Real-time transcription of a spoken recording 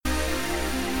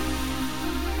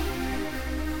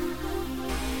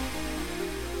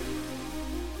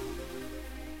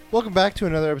Welcome back to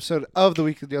another episode of the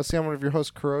Weekly DLC. I'm one of your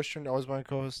hosts, Kurosh, and always my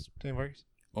co-host, Dane Vargas.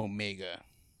 Omega.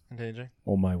 And AJ.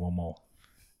 Oh my, one more.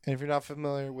 And if you're not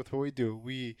familiar with what we do,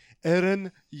 we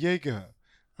Eren Yeager,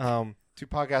 two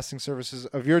podcasting services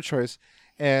of your choice,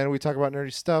 and we talk about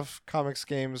nerdy stuff, comics,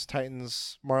 games,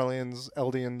 Titans, Marlians,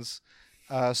 Eldians,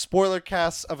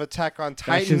 Spoilercasts of Attack on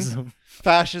Titan,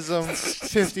 fascism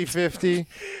 50-50.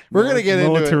 We're going to get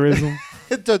militarism.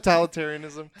 into it.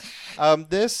 Totalitarianism.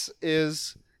 This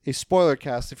is a spoiler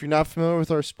cast. If you're not familiar with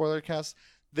our spoiler cast,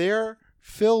 they're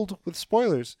filled with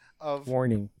spoilers of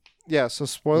Warning. Yeah, so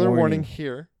spoiler warning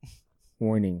here.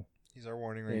 Warning. He's our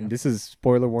warning right And now. this is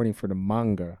spoiler warning for the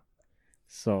manga.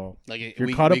 So Like if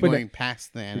you're caught up in going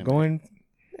past the anime. you're going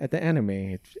at the anime.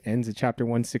 It ends at chapter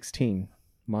 116.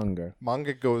 Manga.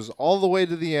 Manga goes all the way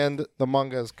to the end. The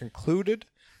manga is concluded.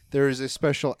 There is a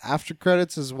special after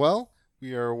credits as well.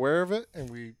 We are aware of it,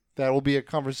 and that will be a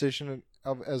conversation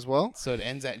of as well. So it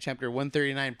ends at chapter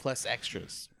 139 plus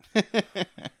extras.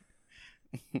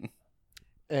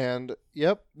 And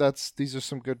yep, these are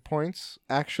some good points.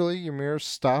 Actually, your mirror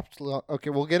stopped. Okay,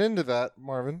 we'll get into that,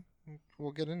 Marvin.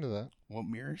 We'll get into that. What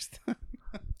mirrors?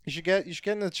 You should get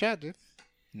into the chat, dude.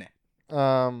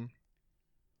 Nah.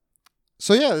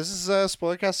 So yeah, this is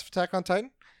Spoilercast of Attack on Titan.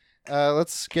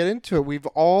 Let's get into it. We've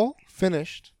all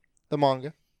finished the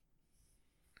manga.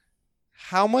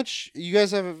 How much you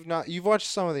guys have not? You've watched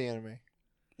some of the anime.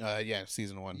 Yeah,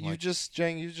 season 1. You've just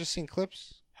seen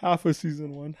clips. Half of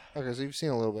season 1. Okay, so you've seen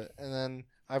a little bit, and then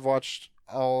I've watched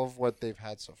all of what they've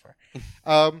had so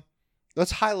far.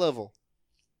 Let's high level.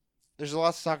 There's a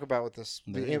lot to talk about with this.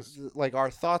 Like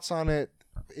our thoughts on it.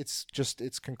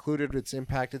 It's concluded. Its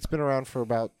impact. It's been around for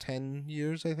about 10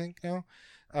 years, I think now,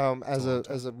 as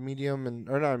a medium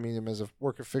or not a medium, as a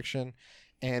work of fiction,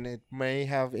 and it may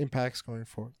have impacts going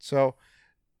forward. So,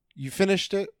 you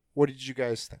finished it. What did you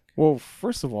guys think? Well,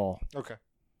 first of all, Okay.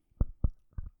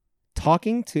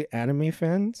 talking to anime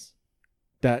fans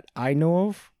that I know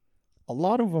of, a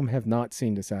lot of them have not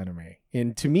seen this anime.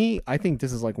 And to me, I think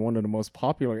this is like one of the most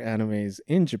popular animes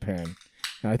in Japan.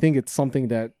 And I think it's something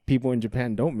that people in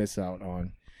Japan don't miss out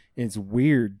on. It's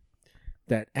weird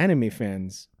that anime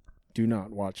fans do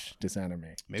not watch this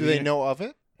anime. Do they know of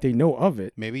it? They know of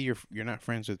it. Maybe you're not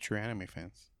friends with true anime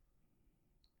fans.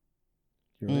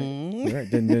 You're right. You're right.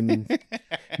 Then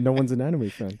no one's an anime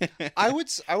fan. I would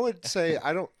say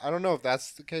I don't know if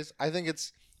that's the case. I think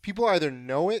it's people either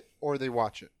know it or they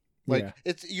watch it. Like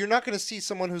you're not going to see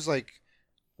someone who's like,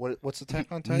 what's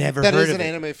Attack on Titan? Never that heard is of an it.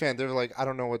 anime fan. They're like, I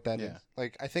don't know what that is.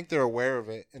 Like I think they're aware of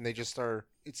it and they just are.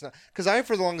 It's not because I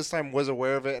for the longest time was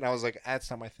aware of it and I was like, that's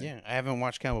not my thing. Yeah, I haven't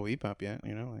watched Cowboy Bebop yet.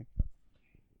 Like.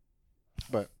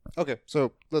 But okay,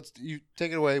 so you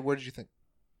take it away. What did you think?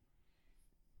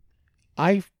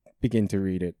 I begin to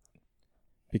read it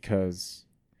because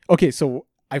so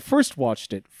I first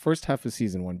watched it first half of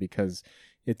season 1 because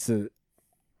it's a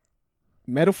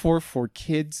metaphor for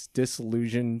kids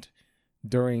disillusioned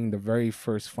during the very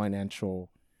first the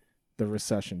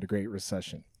Great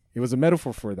Recession. It was a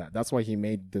metaphor for that. That's why he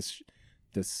made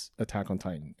this Attack on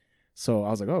Titan. So I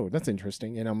was like, oh, that's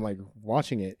interesting. And I'm like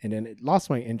watching it and then it lost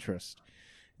my interest.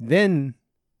 Then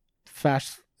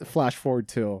flash forward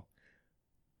till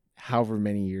however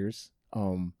many years,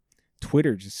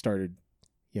 Twitter just started,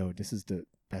 this is the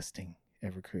best thing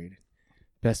ever created.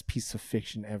 Best piece of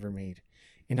fiction ever made.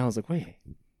 And I was like, wait,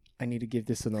 I need to give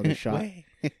this another shot.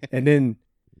 And then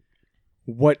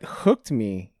what hooked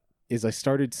me is I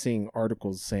started seeing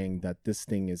articles saying that this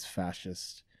thing is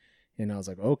fascist. And I was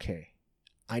like, okay,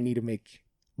 I need to make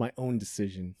my own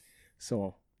decision.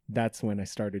 So that's when I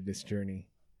started this journey.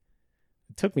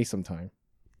 It took me some time.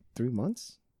 3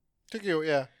 months? Took you,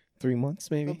 yeah. 3 months,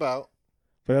 maybe? About.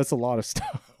 But that's a lot of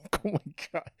stuff. Oh, my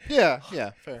God.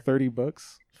 Yeah, fair. 30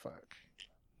 books? Fuck.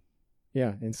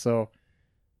 Yeah, and so,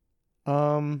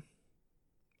 I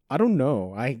don't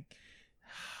know.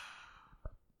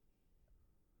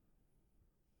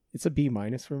 It's a B-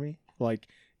 for me. Like,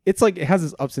 it's like, it has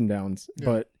its ups and downs,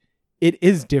 but it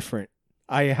is different.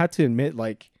 I had to admit,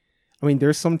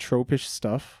 there's some tropish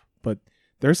stuff, but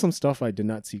there's some stuff I did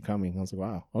not see coming. I was like,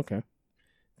 wow, okay.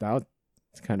 That's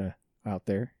kind of out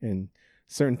there. And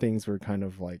certain things were kind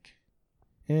of like,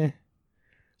 I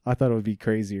thought it would be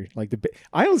crazier. Like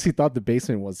I honestly thought the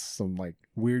basement was some like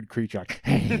weird creature,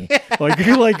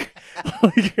 like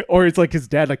or it's like his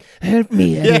dad, like help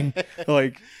me, Eden.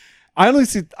 Like I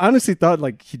honestly thought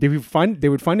like they would find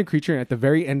a creature, and at the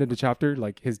very end of the chapter,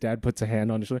 like his dad puts a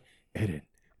hand on his shoulder, Eden.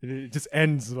 It just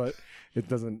ends, but it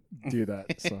doesn't do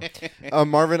that. So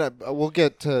Marvin, we'll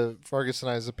get to Vargas and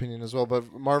I's opinion as well,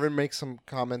 but Marvin makes some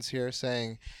comments here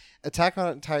saying Attack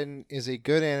on Titan is a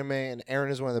good anime, and Eren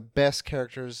is one of the best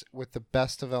characters with the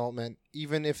best development,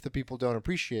 even if the people don't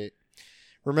appreciate.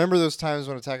 Remember those times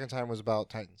when Attack on Titan was about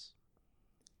Titans.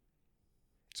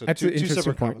 So That's an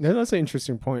interesting point. No, that's an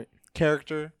interesting point.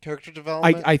 Character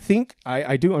development. I think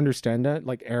I do understand that,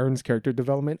 like Eren's character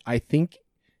development. I think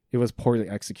it was poorly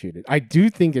executed. I do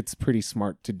think it's pretty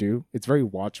smart to do. It's very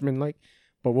Watchmen-like,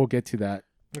 but we'll get to that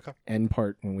end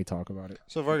part when we talk about it.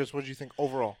 So Vargas, what did you think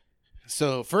overall?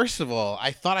 So first of all,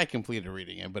 I thought I completed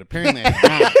reading it, but apparently I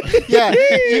not. Yeah,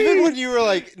 even when you were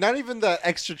like, not even the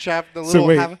extra chapter, the little. So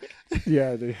wait,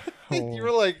 yeah, you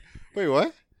were like, wait,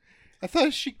 what? I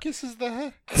thought she kisses the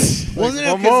head. Well,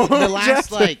 no, because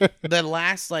the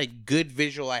last good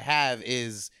visual I have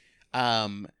is,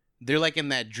 they're like in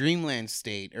that dreamland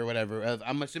state or whatever.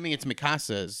 I'm assuming it's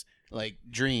Mikasa's like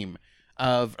dream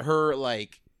of her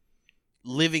like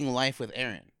living life with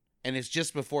Eren, and it's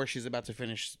just before she's about to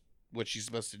finish what she's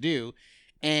supposed to do,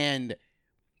 and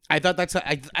I thought that's how,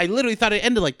 I literally thought it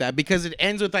ended like that because it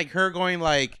ends with like her going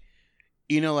like,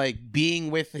 like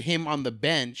being with him on the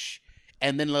bench,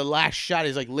 and then the last shot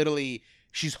is like literally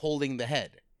she's holding the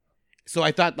head. So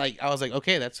I thought I was like,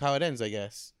 okay, that's how it ends, I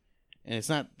guess. And it's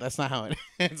not. That's not how it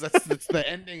ends. It's the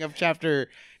ending of chapter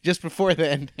just before the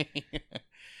ending.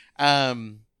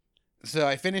 So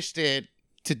I finished it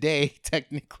today,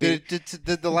 technically.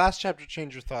 Did the last chapter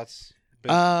change your thoughts?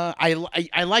 I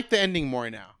like the ending more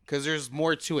now because there's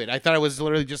more to it. I thought it was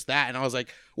literally just that, and I was like,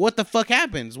 "What the fuck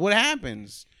happens? What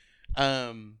happens?"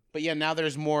 But yeah, now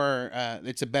there's more.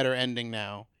 It's a better ending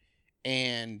now,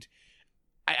 and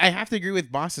I have to agree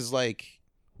with bosses. Like,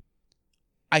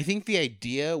 I think the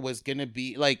idea was gonna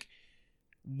be like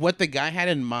what the guy had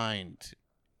in mind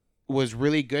was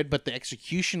really good, but the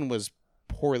execution was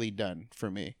poorly done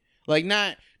for me. Like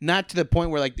not to the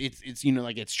point where like it's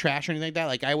like it's trash or anything like that.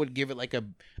 Like I would give it like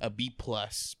a B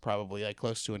plus probably, like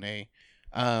close to an A.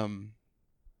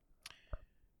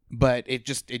 But it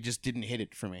just didn't hit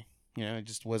it for me. It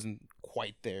just wasn't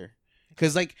quite there.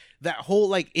 Cause like that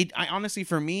whole I honestly,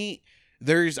 for me,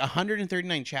 there's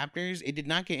 139 chapters. It did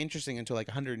not get interesting until like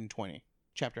 120,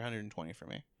 chapter 120 for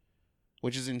me,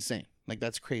 which is insane. Like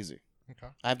that's crazy.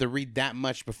 Okay. I have to read that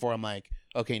much before I'm like,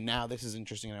 okay, now this is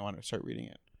interesting and I want to start reading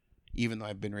it, even though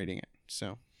I've been reading it.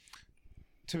 So,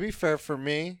 to be fair, for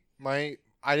me, I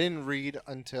didn't read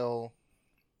until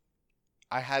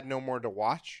I had no more to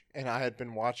watch, and I had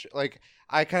been watching. Like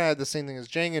I kind of had the same thing as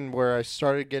Jangan, where I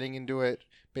started getting into it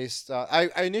based. I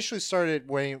initially started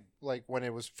when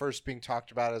it was first being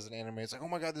talked about as an anime. It's like, oh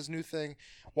my god, this new thing.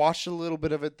 Watched a little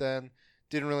bit of it then.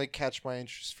 Didn't really catch my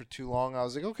interest for too long. I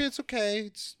was like, okay, it's okay.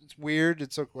 It's weird.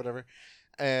 It's okay, whatever.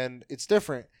 And it's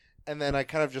different. And then I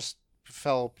kind of just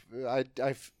I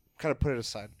kind of put it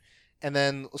aside. And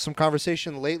then some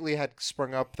conversation lately had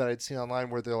sprung up that I'd seen online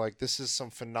where they're like, this is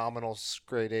some phenomenal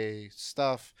grade A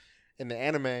stuff in the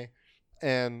anime.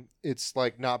 And it's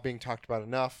like not being talked about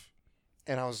enough.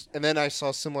 And then I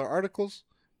saw similar articles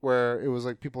where it was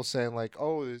like people saying like,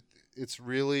 oh, it's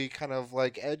really kind of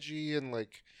like edgy and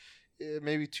like,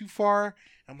 maybe too far.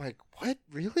 I'm like, what,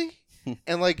 really?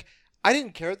 And like I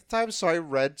didn't care at the time, so I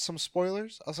read some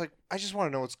spoilers. I was like, I just want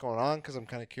to know what's going on because I'm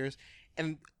kind of curious.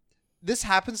 And this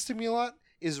happens to me a lot,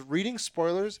 is reading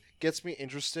spoilers gets me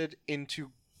interested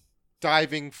into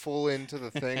diving full into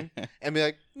the thing and be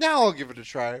like, now I'll give it a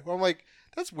try. Well, I'm like,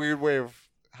 that's a weird way of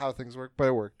how things work, but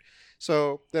it worked.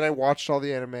 So then I watched all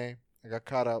the anime. I got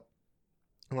caught up.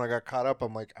 And when I got caught up,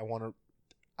 I'm like,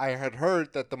 I had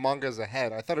heard that the manga is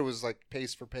ahead. I thought it was like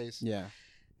pace for pace. yeah.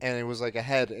 And it was like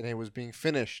ahead, and it was being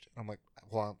finished. I'm like,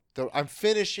 well, I'm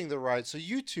finishing the ride. So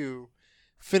you two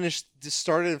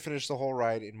started and finished the whole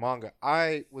ride in manga.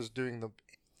 I was doing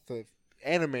the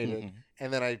animated,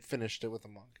 and then I finished it with the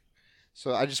manga.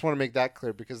 So I just want to make that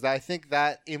clear because I think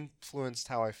that influenced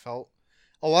how I felt.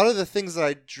 A lot of the things that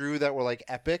I drew that were like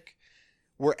epic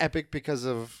were epic because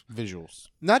of visuals.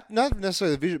 Not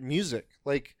necessarily the visual, music.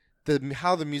 Like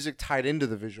how the music tied into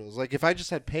the visuals. Like if I just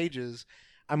had pages,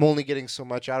 I'm only getting so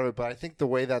much out of it, but I think the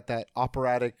way that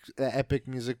operatic, epic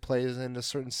music plays into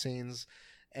certain scenes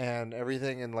and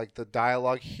everything, and like the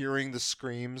dialogue, hearing the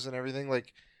screams and everything,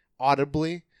 like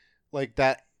audibly, like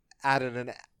that added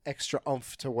an extra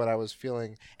oomph to what I was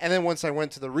feeling. And then once I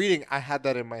went to the reading, I had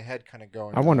that in my head kind of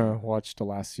going. I want to watch the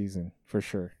last season for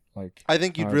sure. Like I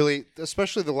think you'd really,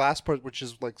 especially the last part, which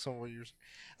is like some of what you're.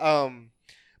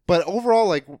 But overall,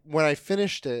 like when I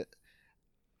finished it,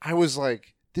 I was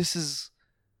like, this is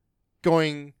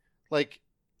going like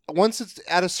once it's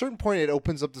at a certain point, it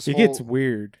opens up this. It gets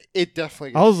weird. It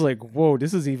definitely. I was like, whoa,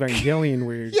 this is Evangelion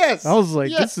weird. Yes. I was like,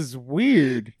 this is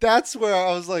weird. That's where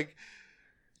I was like,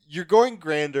 you're going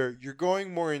grander, you're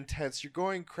going more intense, you're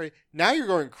going crazy. Now you're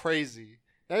going crazy.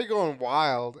 Now you're going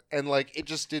wild, and like it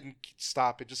just didn't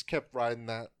stop. It just kept riding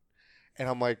that, and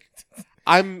I'm like,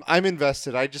 I'm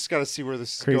invested. I just got to see where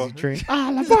this is Crazy going. train.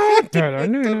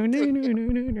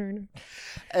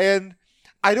 And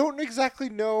I don't exactly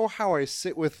know how I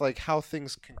sit with like how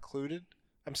things concluded.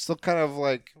 I'm still kind of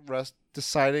like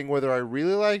deciding whether I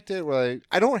really liked it.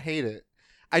 I don't hate it.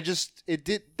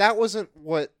 That wasn't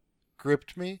what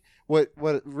gripped me. What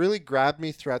really grabbed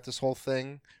me throughout this whole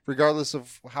thing, regardless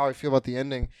of how I feel about the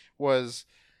ending, was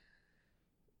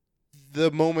the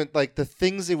moment, like the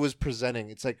things it was presenting.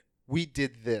 It's like, we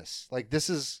did this. Like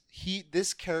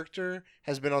this character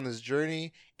has been on this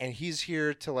journey, and he's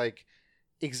here to like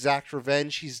exact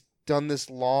revenge. He's done this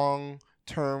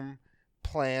long-term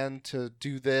plan to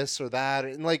do this or that,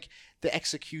 and like the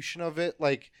execution of it,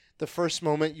 like the first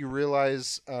moment you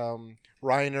realize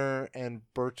Reiner and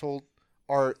Bertolt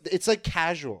it's like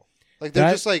casual, like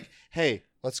they're just like, hey,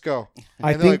 let's go.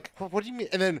 I and think like, what do you mean?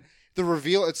 And then the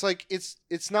reveal, it's like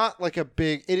it's not like a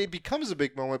big, it becomes a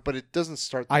big moment, but it doesn't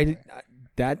start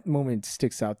that moment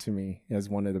sticks out to me as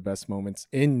one of the best moments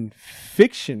in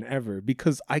fiction ever,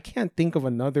 because I can't think of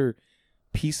another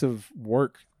piece of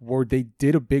work where they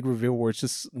did a big reveal where it's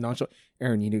just nonchalant.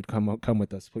 Aaron, you need to come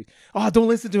with us, please. Oh, don't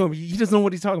listen to him. He doesn't know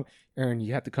what he's talking about. Aaron,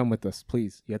 you have to come with us,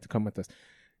 please. You have to come with us.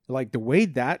 Like the way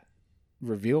that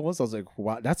reveal was, I was like,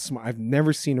 wow, that's smart. I've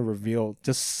never seen a reveal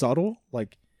just subtle.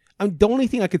 Like, the only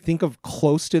thing I could think of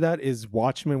close to that is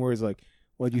Watchmen, where it's like,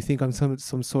 well, do you think I'm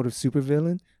some sort of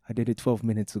supervillain? I did it 12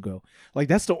 minutes ago. Like,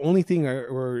 that's the only thing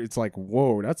where it's like,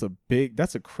 whoa,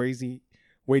 that's a crazy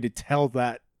way to tell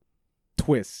that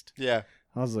twist. I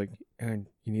was like, Aaron,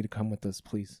 you need to come with us,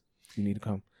 please. You need to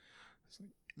come.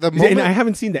 And I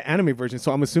haven't seen the anime version,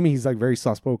 so I'm assuming he's like very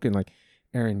soft spoken. Like,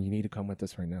 Aaron, you need to come with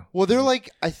us right now. Well, they're like,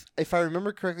 if I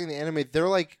remember correctly in the anime, they're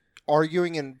like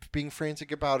arguing and being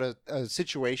frantic about a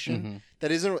situation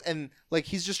that isn't, and like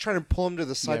he's just trying to pull him to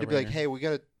the side to be like, hey, we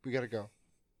gotta go,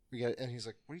 and he's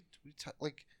like, what are you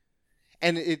like,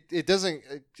 and it doesn't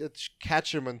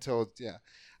catch him until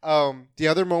the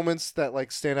other moments that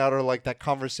like stand out are like that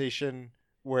conversation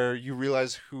where you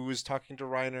realize who is talking to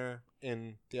Reiner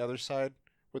in the other side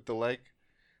with the leg,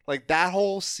 like that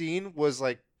whole scene was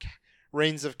like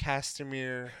Reigns of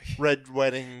Castamere, Red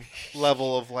Wedding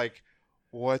level of like,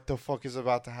 what the fuck is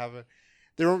about to happen?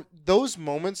 There were those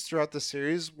moments throughout the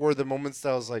series were the moments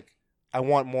that I was like, I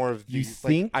want more of these. You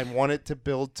think? Like, I want it to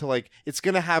build to like, it's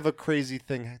gonna have a crazy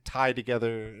thing tied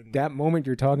together. That moment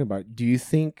you're talking about, do you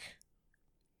think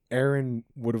Aaron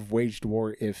would have waged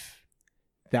war if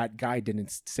that guy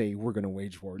didn't say we're gonna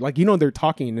wage war? Like, they're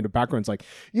talking in the background. It's like,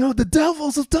 the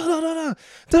devils of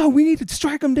we need to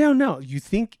strike them down now. You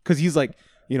think? Because he's like,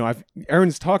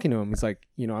 Aaron's talking to him. He's like,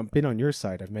 I've been on your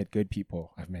side. I've met good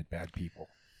people. I've met bad people.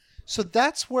 So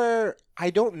that's where I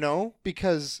don't know,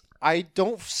 because I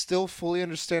don't still fully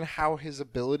understand how his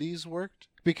abilities worked,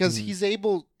 because he's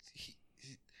been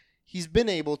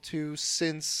able to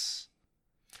since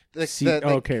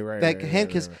that hand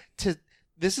kiss to.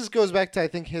 This goes back to, I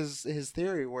think, his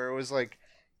theory where it was like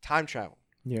time travel.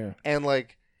 Yeah. And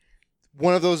like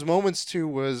one of those moments too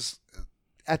was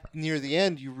near the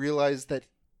end, you realize that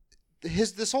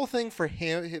this whole thing for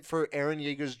Eren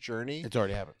Yeager's journey, it's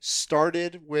already happened.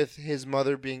 Started with his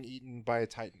mother being eaten by a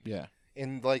Titan. Yeah.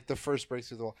 In like the first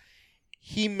breakthrough of the wall.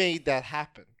 He made that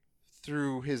happen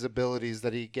through his abilities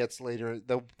that he gets later,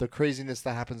 the craziness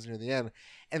that happens near the end.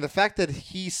 And the fact that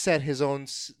he set his own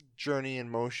journey in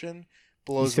motion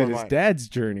blows my mind. He set his dad's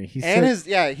journey. He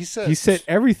set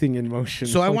everything in motion.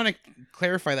 So I want to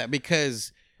clarify that,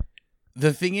 because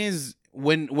the thing is,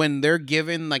 when they're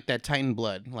given like that Titan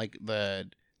blood, like the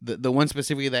one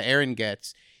specifically that Eren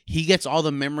gets, he gets all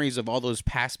the memories of all those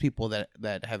past people that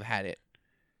have had it.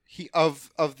 Of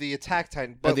the Attack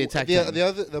Titan, but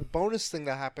the bonus thing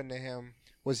that happened to him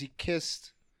was he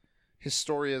kissed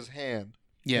Historia's hand.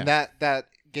 Yeah, and that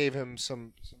gave him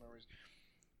some memories.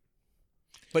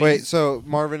 But wait, so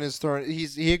Marvin is throwing.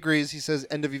 He agrees. He says,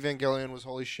 "End of Evangelion was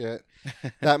holy shit."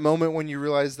 That moment when you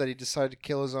realize that he decided to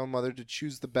kill his own mother to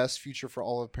choose the best future for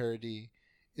all of Paradis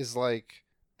is like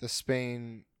the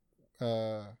Spain,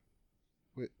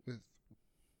 with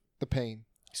the pain.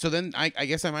 So then I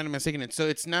guess I might have mistaken it. So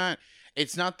it's not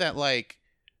that like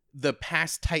the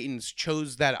past Titans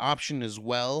chose that option as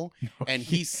well, and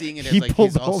he's seeing it as like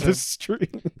he's all the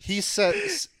strings. He set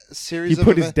series. He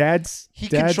put his dad's. He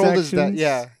controlled his dad.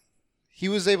 Yeah, he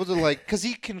was able to like, because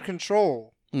he can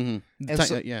control.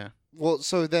 Mm-hmm. Yeah. Well,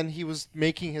 so then he was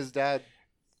making his dad.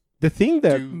 The thing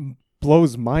that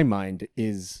blows my mind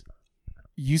is,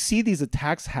 you see these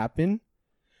attacks happen,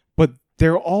 but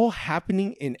they're all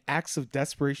happening in acts of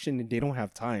desperation and they don't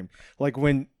have time. Like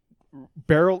when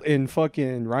Beryl and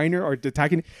fucking Reiner are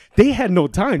attacking, they had no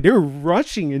time. They were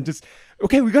rushing and just,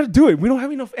 okay, we got to do it. We don't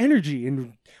have enough energy.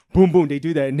 And boom, boom, they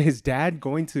do that. And his dad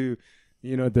going to,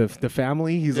 you know, the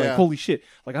family, he's like, holy shit,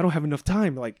 like I don't have enough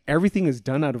time. Like everything is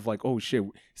done out of like, oh shit,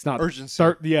 it's not urgency.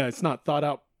 It's not thought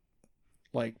out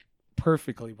like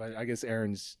perfectly, but I guess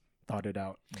Aaron's thought it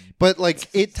out. But like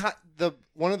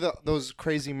one of those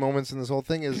crazy moments in this whole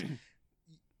thing is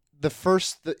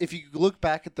if you look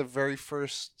back at the very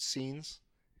first scenes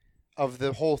of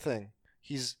the whole thing,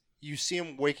 you see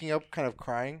him waking up kind of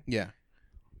crying. Yeah.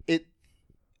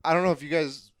 I don't know if you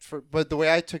guys, but the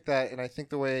way I took that, and I think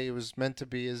the way it was meant to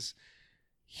be, is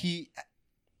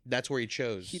that's where he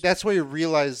chose. That's where he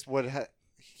realized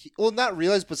not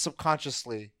realized, but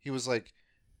subconsciously he was like,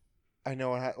 I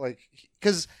know,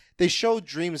 because they show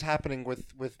dreams happening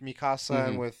with Mikasa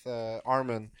and with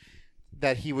Armin,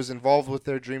 that he was involved with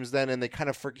their dreams then, and they kind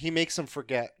of he makes them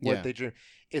forget what they dream.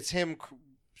 It's him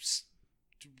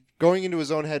going into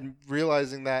his own head,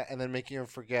 realizing that, and then making him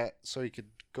forget so he could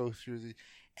go through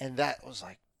and that was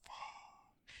like,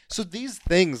 so these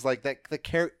things like that,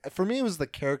 for me it was the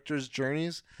characters'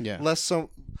 journeys, less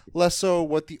so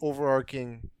what the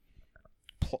overarching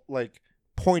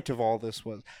point of all this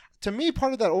was. To me,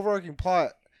 part of that overarching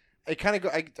plot, it kind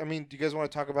of I mean, do you guys want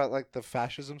to talk about like the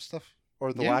fascism stuff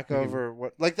or the lack of, or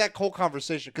what, like that whole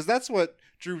conversation, because that's what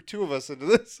drew two of us into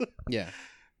this.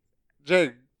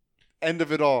 Jay, end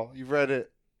of it all, you've read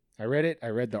it. I read it. I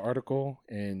read the article,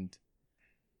 and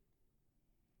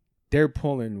they're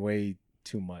pulling way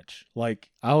too much. Like,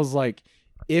 I was like,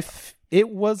 if it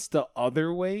was the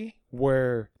other way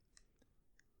where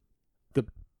the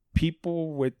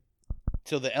people with...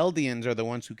 So the Eldians are the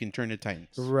ones who can turn to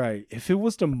Titans. Right. If it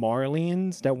was the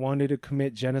Marlians that wanted to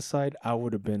commit genocide, I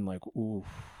would have been like, ooh,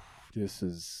 this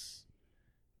is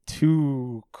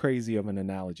too crazy of an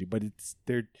analogy. But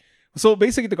they're... So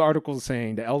basically the article is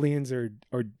saying the Eldians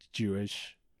are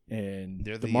Jewish and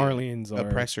they're the Marlians are...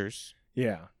 oppressors.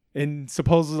 Yeah. And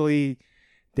supposedly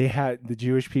they had the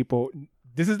Jewish people...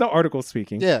 This is the article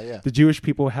speaking. Yeah. The Jewish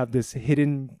people have this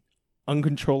hidden,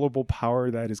 uncontrollable power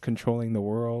that is controlling the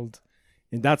world.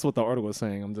 And that's what the article is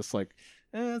saying. I'm just like,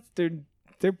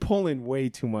 they're pulling way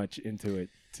too much into it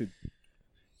to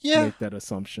make that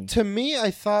assumption. To me, I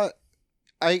thought...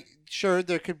 Sure,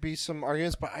 there could be some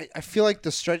arguments, but I feel like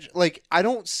the stretch... Like, I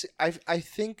don't... I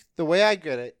think the way I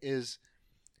get it is...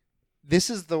 This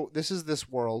is this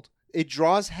world. It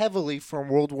draws heavily from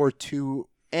World War II,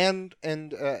 and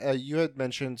you had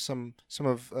mentioned some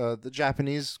of the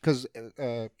Japanese, because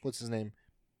what's his name,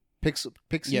 Pixies.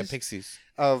 Yeah, Pixies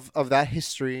of that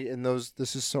history and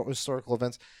this is so historical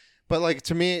events. But like,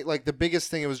 to me, like the biggest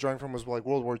thing it was drawing from was like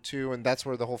World War II, and that's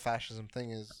where the whole fascism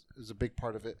thing is a big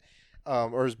part of it,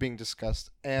 or is being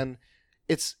discussed, and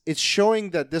it's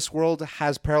showing that this world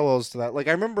has parallels to that. Like,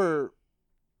 I remember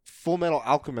Full Metal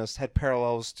Alchemist had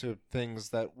parallels to things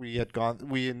that we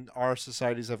in our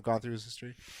societies have gone through as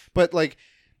history. But like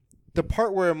the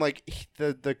part where I'm like,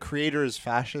 the creator is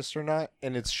fascist or not,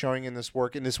 and it's showing in this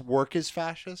work, and this work is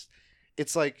fascist,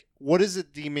 it's like, what is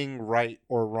it deeming right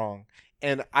or wrong?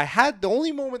 And the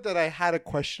only moment that I had a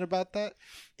question about that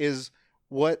is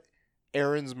what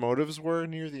Aaron's motives were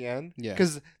near the end. Yeah.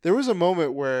 Because there was a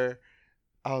moment where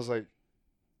I was like,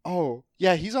 oh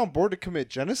yeah, he's on board to commit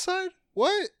genocide?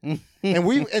 What?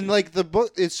 and like the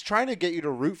book, it's trying to get you to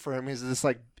root for him. He's this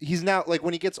like, he's now like,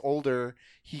 when he gets older,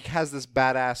 he has this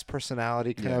badass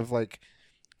personality, kind of like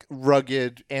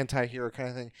rugged anti-hero kind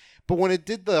of thing. But when it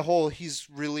did the whole, he's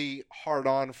really hard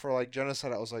on for like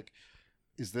genocide, I was like,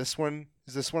 is this when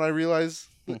I realize?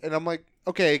 And I'm like,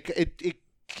 okay, it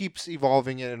keeps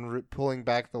evolving it and pulling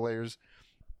back the layers.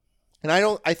 And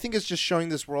I think it's just showing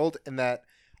this world, and that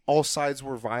all sides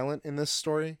were violent in this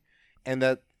story, and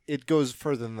that it goes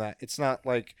further than that. It's not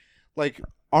like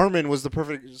Armin was the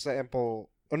perfect example.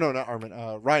 Oh no, not Armin.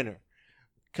 Reiner,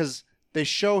 because they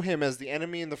show him as the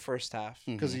enemy in the first half,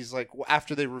 because he's like,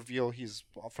 after they reveal he's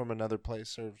from another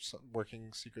place or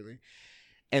working secretly,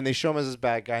 and they show him as this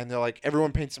bad guy, and they're like,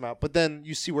 everyone paints him out. But then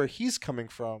you see where he's coming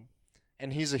from,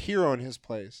 and he's a hero in his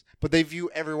place. But they view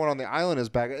everyone on the island as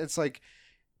bad guys.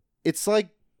 It's like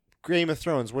Game of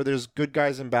Thrones, where there's good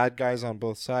guys and bad guys on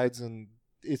both sides, and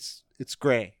it's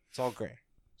gray. It's all gray.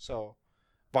 So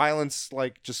violence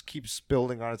like just keeps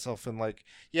building on itself, and like,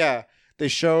 yeah, they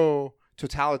show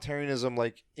totalitarianism,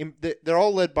 like they're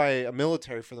all led by a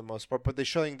military for the most part, but they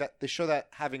show that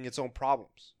having its own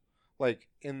problems, like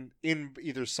in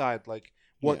either side. Like,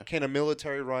 what can a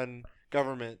military run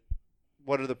government,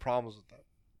 what are the problems with that?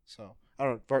 So I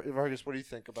don't know, Vargas, what do you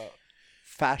think about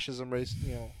fascism, race.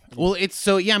 Well, it's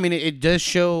so I mean, it does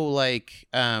show like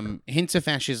hints of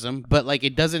fascism, but like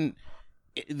it doesn't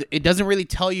really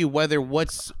tell you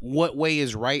what way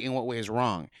is right and what way is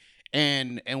wrong.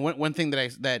 And one thing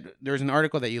that there's an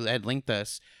article that you had linked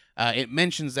us. It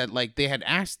mentions that like they had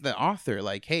asked the author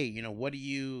like, hey, what do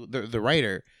you the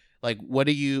writer like what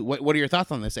are your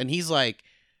thoughts on this? And he's like,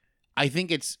 I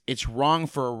think it's wrong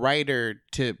for a writer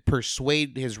to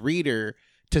persuade his reader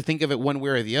to think of it one way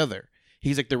or the other.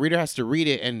 He's like, the reader has to read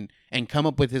it and come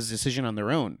up with his decision on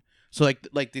their own. So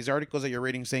like these articles that you're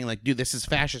reading saying like, dude, this is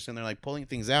fascist, and they're like pulling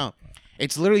things out.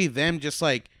 It's literally them just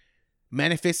like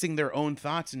manifesting their own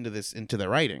thoughts into the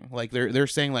writing. Like they're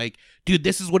saying like, dude,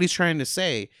 this is what he's trying to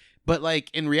say. But like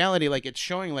in reality, like it's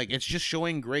just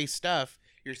showing gray stuff.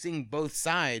 You're seeing both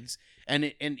sides,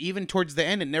 and even towards the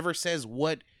end, it never says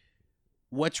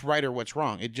what's right or what's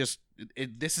wrong.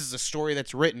 This is a story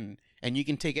that's written, and you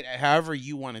can take it however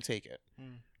you want to take it.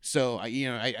 So when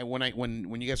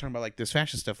you guys talk about like this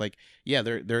fascist stuff, like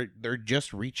they're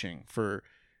just reaching for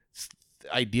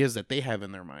ideas that they have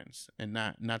in their minds, and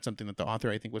not something that the author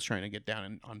I think was trying to get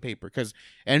down on paper, because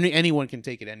anyone can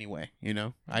take it anyway.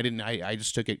 I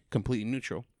just took it completely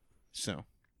neutral. So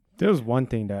there's one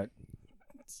thing that's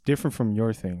different from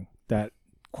your thing that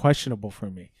questionable for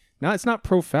me. Now it's not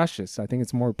pro-fascist. I think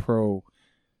it's more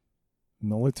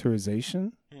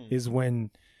pro-militarization. Is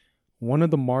when one of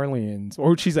the Marlians,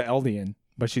 or she's an Eldian,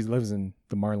 but she lives in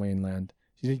the Marlian land.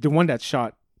 She's the one that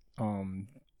shot the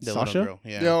Sasha. Little girl,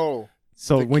 yeah. Yo.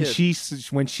 So when she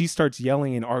starts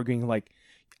yelling and arguing like,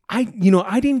 I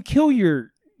didn't kill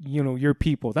your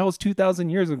people. That was 2,000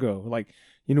 years ago. Like,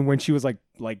 when she was like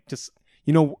just,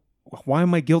 why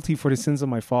am I guilty for the sins of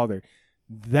my father?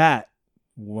 That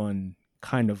one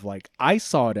kind of like, I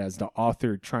saw it as the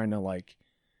author trying to like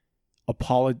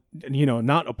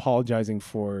not apologizing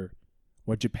for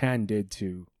what Japan did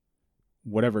to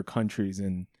whatever countries,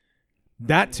 and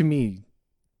that to me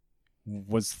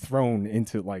was thrown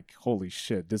into like, holy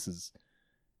shit, this is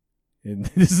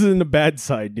in the bad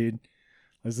side, dude.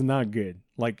 This is not good.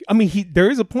 Like, I mean,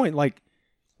 there is a point, like,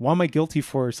 why am I guilty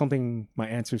for something my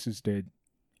ancestors did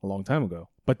a long time ago?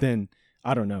 But then,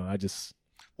 I don't know, I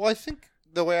think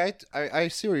the way I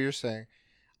see what you're saying.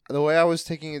 The way I was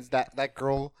taking it is that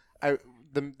girl,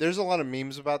 there's a lot of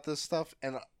memes about this stuff,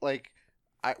 and like,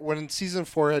 when season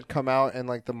 4 had come out and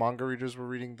like the manga readers were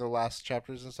reading the last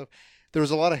chapters and stuff, there was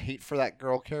a lot of hate for that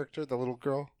girl character, the little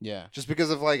girl. Yeah. Just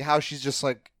because of like how she's just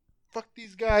like, fuck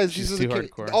these guys. She's too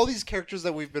hardcore. All these characters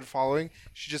that we've been following,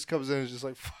 she just comes in and is just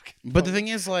like, fuck. But the thing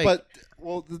is, like,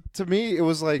 to me, it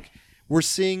was like we're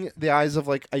seeing the eyes of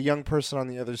like a young person on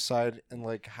the other side, and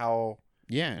like how.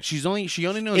 Yeah, she only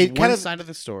knows one side of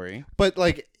the story. But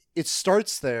like it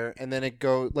starts there, and then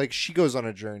she goes on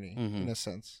a journey in a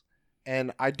sense,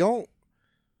 and I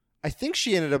think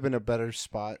she ended up in a better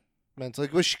spot mentally,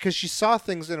 because she saw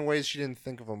things in ways she didn't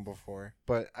think of them before.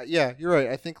 But yeah, you're right.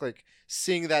 I think like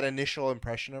seeing that initial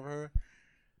impression of her,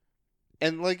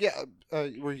 and like go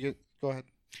ahead.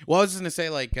 Well, I was just gonna say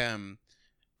like,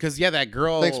 because that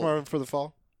girl. Thanks, Marvin, for the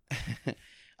fall.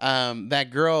 That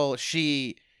girl,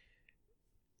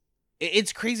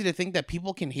 it's crazy to think that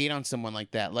people can hate on someone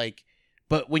like that. Like,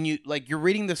 but when you're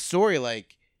reading the story,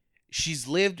 like she's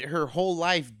lived her whole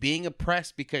life being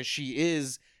oppressed because she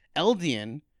is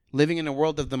Eldian, living in a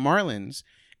world of the Marlins,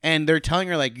 and they're telling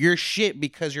her like, you're shit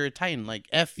because you're a Titan, like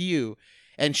F you.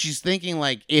 And she's thinking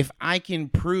like, if I can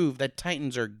prove that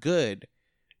Titans are good,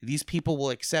 these people will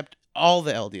accept all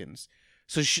the Eldians.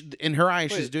 So in her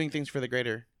eyes, she's doing things for the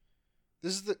greater.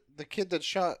 This is the kid that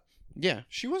shot. Yeah.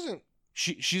 She wasn't.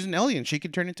 She's an Eldian. She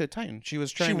could turn into a Titan. She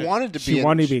was trying. She wanted to be. She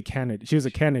wanted to be a candidate. She was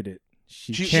a candidate.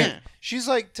 She's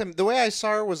like, the way I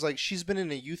saw her was like, she's been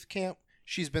in a youth camp.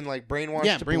 She's been like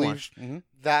brainwashed to believe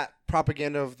that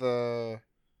propaganda of the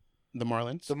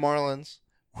Marlins. The Marlins,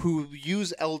 who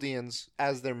use Eldians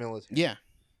as their military. Yeah.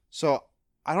 So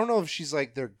I don't know if she's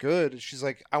like, they're good. She's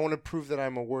like, I want to prove that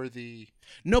I'm a worthy.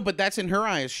 No, but that's in her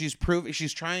eyes. She's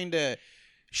trying to.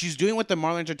 She's doing what the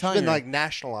Marlins are telling her. She's been like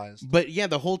nationalized. But yeah,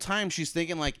 the whole time she's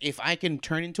thinking like, if I can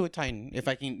turn into a Titan, if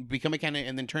I can become a candidate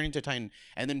and then turn into a Titan,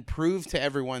 and then prove to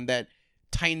everyone that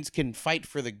Titans can fight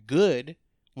for the good,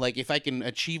 like if I can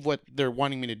achieve what they're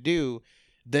wanting me to do,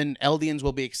 then Eldians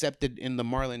will be accepted in the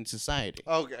Marlin society.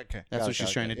 Okay. That's what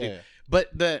she's trying to do. Yeah.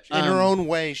 But in her own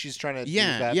way, she's trying to do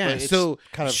that. Yeah, but so it's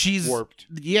kind of she's warped.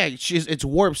 Yeah, it's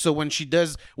warped. So when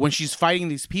she's fighting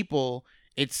these people,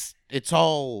 it's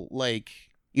all like,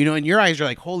 in your eyes, you're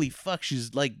like, holy fuck, she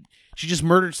just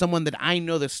murdered someone that I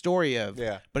know the story of.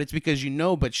 Yeah. But it's because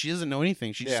but she doesn't know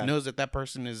anything. She just knows that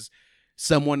person is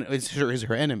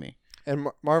her enemy. And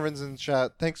Marvin's in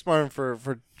chat. Thanks, Marvin,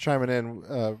 for chiming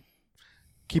in,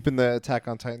 keeping the Attack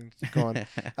on Titan going.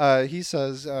 He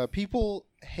says, people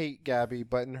hate Gabby,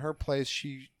 but in her place,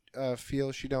 she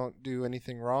feels she don't do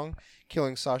anything wrong,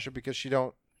 killing Sasha because she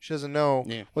doesn't know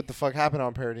what the fuck happened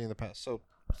on Parody in the past. So,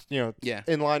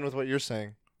 in line with what you're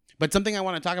saying. But something I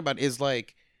want to talk about is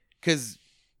like, because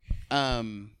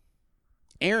Eren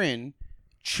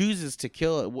chooses to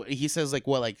kill. He says like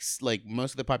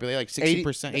most of the population, like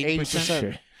 60%,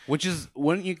 80%, which is,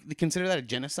 wouldn't you consider that a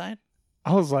genocide?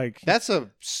 I was like, that's a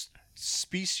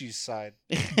species side.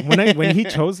 when he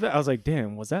chose that, I was like,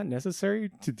 damn, was that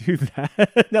necessary to do that?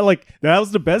 that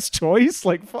was the best choice.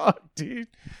 Like, fuck, dude.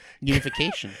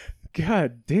 Unification.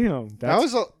 God damn. That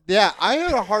was I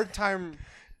had a hard time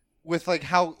with like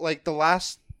how like the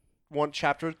last one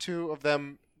chapter or two of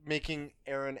them making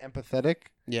Eren empathetic.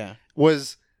 Yeah.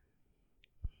 Was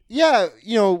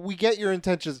we get your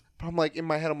intentions, but I'm like in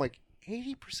my head I'm like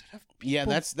 80% of people. Yeah,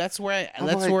 that's where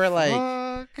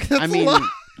fuck.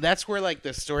 that's where like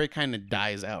the story kind of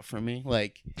dies out for me.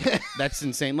 Like that's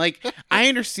insane. Like I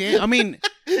understand. I mean,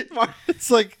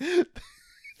 it's like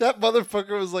that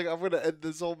motherfucker was like, I'm going to end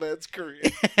this old man's career.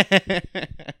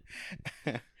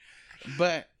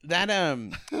 But that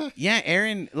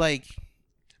Eren like,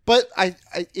 but I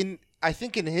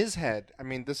think in his head, I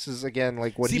mean, this is again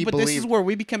like what he believed. This is where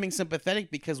we becoming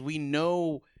sympathetic because we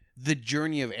know the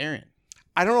journey of Eren.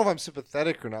 I don't know if I'm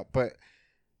sympathetic or not, but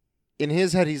in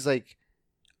his head, he's like,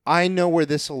 I know where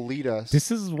this will lead us.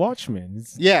 This is Watchmen.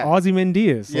 It's yeah.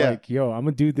 Ozymandias. Yeah. Like, yo, I'm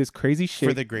going to do this crazy shit.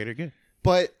 For the greater good.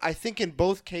 But I think in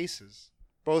both cases,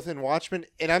 both in Watchmen,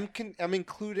 and I'm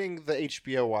including the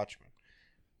HBO Watchmen,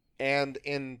 and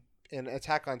in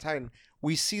Attack on Titan,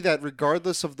 we see that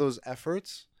regardless of those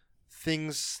efforts,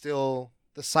 the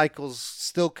cycles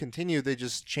still continue. They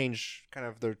just change kind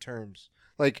of their terms.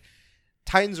 Like,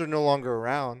 Titans are no longer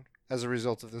around as a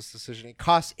result of this decision. It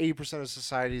cost 80% of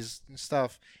society's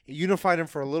stuff. It unified them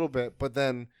for a little bit, but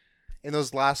then in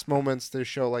those last moments, they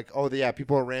show like, oh, yeah,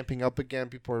 people are ramping up again.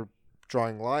 People are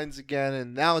drawing lines again,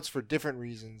 and now it's for different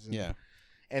reasons.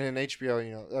 And in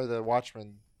HBO, or the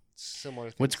Watchmen, similar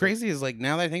things. What's crazy is like,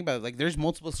 now that I think about it, like there's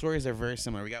multiple stories that are very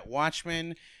similar. We got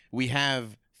Watchmen. We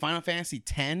have Final Fantasy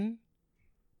X.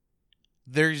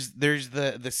 There's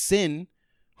the Sin,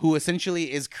 who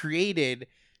essentially is created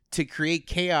to create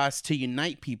chaos to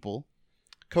unite people.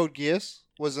 Code Geass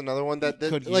was another one that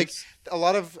like a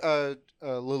lot of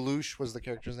Lelouch was the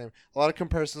character's name. A lot of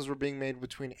comparisons were being made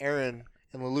between Eren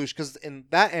and Lelouch because in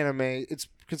that anime, it's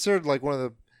considered like one of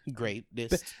the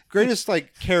greatest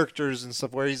like characters and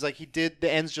stuff. Where he's like, he did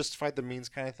the ends justified the means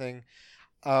kind of thing.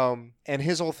 And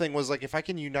his whole thing was like, if I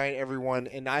can unite everyone,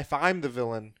 and if I'm the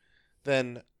villain,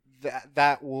 then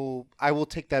I will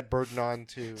take that burden on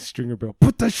to Stringer Bell.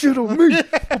 Put that shit on me.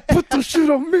 Put that shit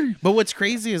on me. But what's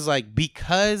crazy is like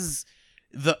because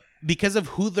of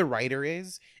who the writer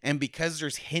is, and because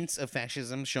there's hints of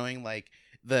fascism showing like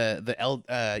the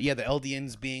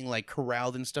Eldians being like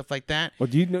corralled and stuff like that. Well,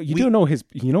 you know his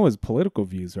political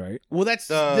views, right? Well, that's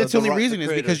the only reason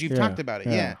is because you've talked about it.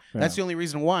 Yeah. That's the only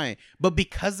reason why. But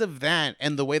because of that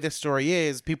and the way the story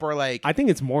is, people are like, I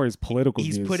think it's more his political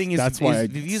views. He's putting his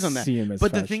views on that.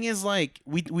 But the thing is, like,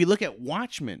 we look at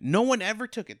Watchmen. No one ever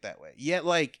took it that way. Yet,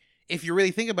 like, if you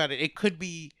really think about it, it could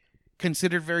be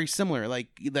considered very similar, like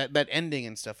that ending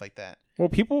and stuff like that. Well,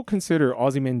 people consider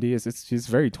Ozymandias, it's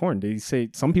very torn. They say,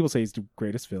 some people say he's the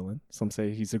greatest villain. Some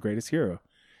say he's the greatest hero.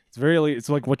 It's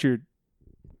like what your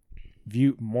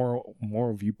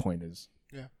moral viewpoint is.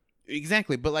 Yeah.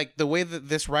 Exactly. But like the way that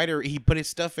this writer, he put his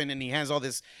stuff in and he has all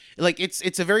this, like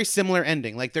it's a very similar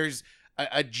ending. Like there's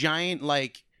a giant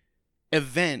like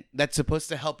event that's supposed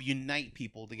to help unite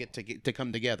people to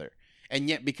come together. And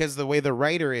yet because the way the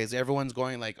writer is, everyone's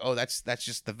going like, oh, that's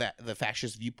just the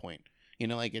fascist viewpoint. You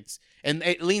know, like and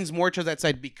it leans more to that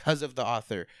side because of the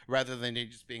author rather than it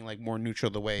just being like more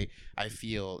neutral the way I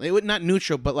feel. It would not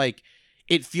neutral, but like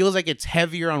it feels like it's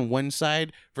heavier on one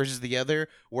side versus the other,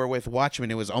 where with Watchmen,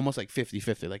 it was almost like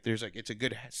 50-50. Like there's like, it's a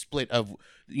good split of,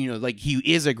 like he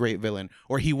is a great villain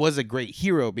or he was a great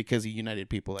hero because he united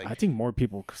people. Like I think more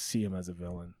people see him as a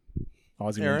villain.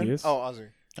 Ozymandias? Oh,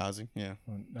 Ozzy, yeah.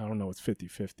 I don't know. It's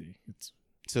 50-50.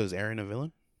 So is Eren a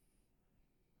villain?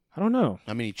 I don't know.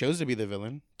 I mean, he chose to be the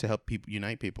villain to help people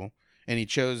unite people, and he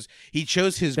chose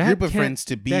his group of friends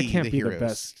to be the heroes. That can't be the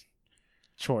best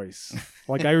choice.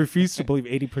 Like, I refuse to believe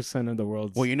 80% of the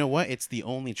world's... Well, you know what? It's the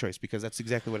only choice because that's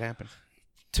exactly what happened.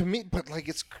 To me, but like,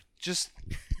 it's just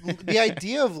the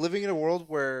idea of living in a world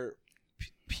where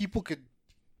people could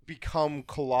become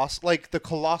colossal, like the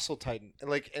colossal Titan,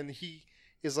 like, and he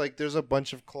is like, there's a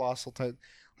bunch of colossal Titans.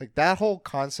 Like that whole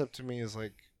concept to me is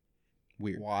like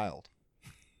Weird. wild.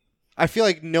 I feel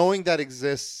like knowing that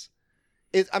exists.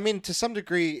 I mean, to some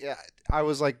degree, I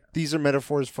was like, these are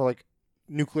metaphors for like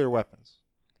nuclear weapons.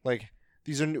 Like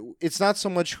these are. It's not so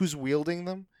much who's wielding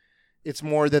them. It's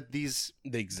more that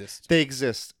they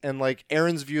exist, and like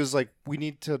Aaron's view is like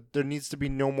there needs to be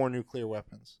no more nuclear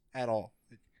weapons at all,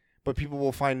 but people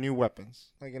will find new weapons,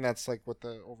 like, and that's like what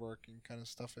the overarching kind of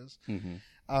stuff is. Mm-hmm.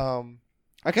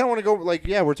 I kind of want to go like,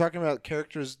 yeah, we're talking about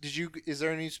characters. Is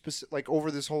there any specific, like, over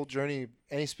this whole journey,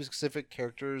 any specific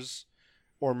characters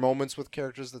or moments with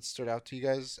characters that stood out to you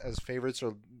guys as favorites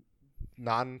or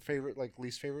non-favorite, like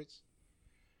least favorites?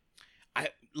 I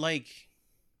like.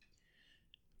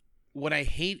 What I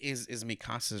hate is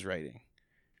Mikasa's writing,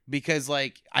 because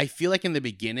like I feel like in the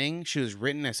beginning she was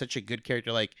written as such a good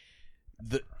character, like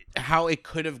how it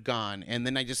could have gone, and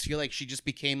then I just feel like she just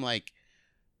became like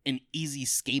an easy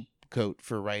scapegoat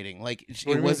for writing. Like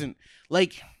it wasn't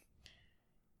like.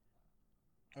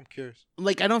 I'm curious.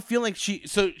 Like I don't feel like she.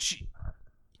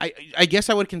 I guess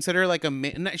I would consider her like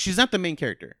she's not the main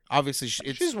character. Obviously,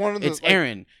 she's one of the. It's like,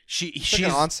 Eren. She's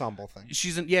like an ensemble thing.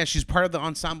 She's part of the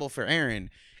ensemble for Eren.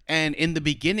 And in the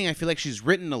beginning, I feel like she's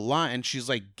written a lot and she's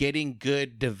like getting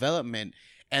good development.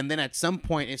 And then at some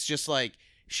point, it's just like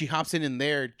she hops in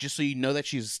there just so you know that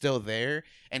she's still there.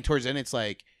 And towards the end, it's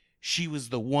like she was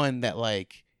the one that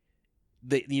like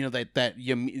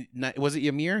was it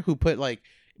Ymir who put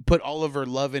all of her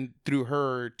love in through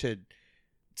her to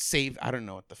save. I don't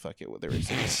know what the fuck they were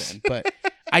saying, but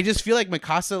I just feel like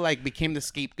Mikasa like became the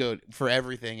scapegoat for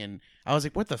everything. And I was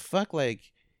like, what the fuck?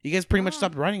 Like you guys pretty much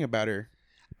stopped writing about her.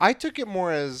 I took it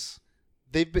more as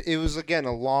it was again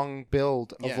a long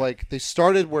build of like they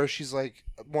started where she's like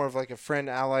more of like a friend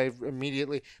ally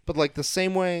immediately, but like the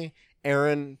same way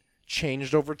Eren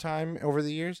changed over time over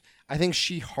the years, I think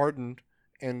she hardened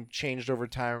and changed over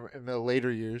time in the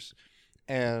later years,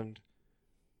 and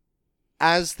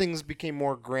as things became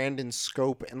more grand in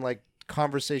scope and like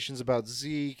conversations about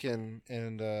Zeke and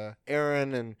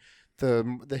Eren and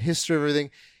the history of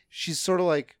everything, she's sort of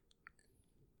like.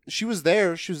 She was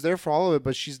there for all of it,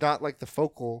 but she's not like the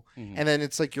focal. Mm-hmm. And then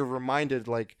it's like you're reminded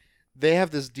like they have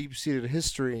this deep-seated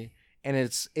history, and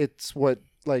it's what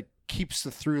like keeps the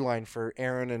through line for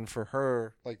Eren and for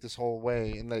her like this whole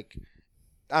way. And like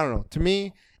I don't know, to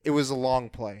me it was a long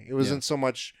play. It wasn't so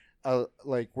much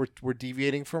like we're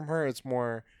deviating from her. It's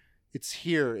more it's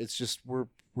here. It's just we're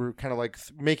kind of like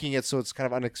making it so it's kind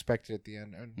of unexpected at the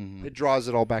end, and it draws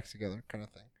it all back together, kind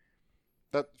of thing.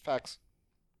 That facts.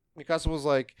 Mikasa was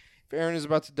like, if Eren is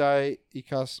about to die,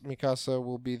 Mikasa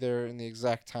will be there in the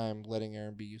exact time, letting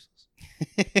Eren be useless.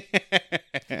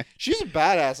 She's a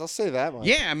badass, I'll say that much.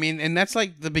 Yeah, I mean, and that's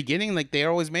like the beginning. Like they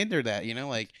always made her that, you know,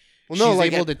 like she's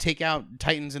able to take out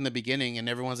Titans in the beginning, and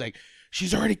everyone's like,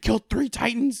 she's already killed 3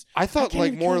 Titans. I thought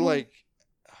like more like,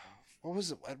 what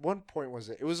was it? At one point was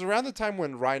it? It was around the time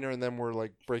when Reiner and them were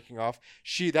like breaking off.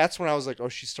 That's when I was like, oh,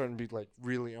 she's starting to be like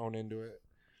really own into it.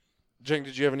 Jeng,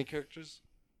 did you have any characters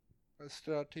that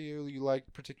stood out to you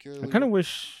like particularly? I kind of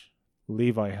wish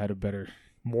Levi had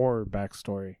more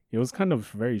backstory. It was kind of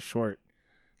very short.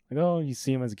 Like, oh, you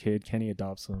see him as a kid, Kenny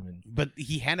adopts him, but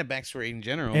he had a backstory in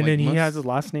general. And then he has a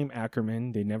last name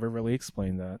Ackerman. They never really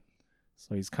explained that,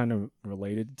 so he's kind of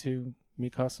related to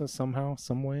Mikasa somehow,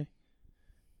 some way.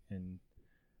 And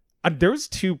there was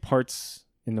 2 parts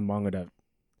in the manga that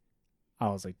I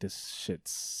was like, this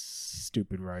shit's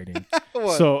stupid writing.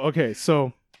 So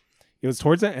it was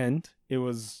towards the end. It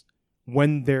was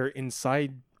when they're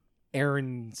inside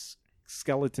Eren's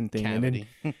skeleton thing. Cavity.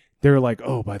 And then they're like,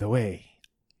 oh, by the way,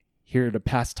 here are the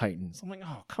past Titans. I'm like,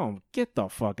 oh, come get the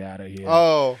fuck out of here.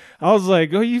 Oh. I was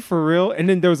like, are you for real? And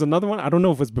then there was another one. I don't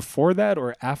know if it was before that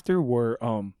or after, where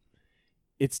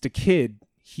it's the kid.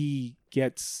 He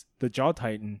gets the Jaw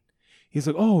Titan. He's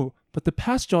like, oh, but the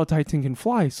past Jaw Titan can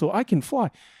fly, so I can fly.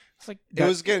 It's like it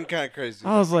was getting kind of crazy.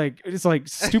 I was like, it's like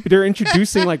stupid. They're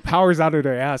introducing like powers out of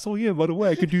their ass. Oh yeah, by the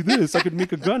way, I could do this. I could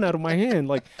make a gun out of my hand.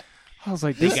 Like, I was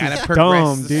like, this is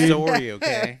dumb, dude. Story,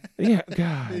 okay? Yeah,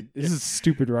 God, this is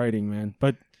stupid writing, man.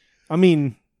 But I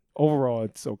mean, overall,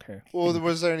 it's okay. Well,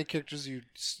 was there any characters you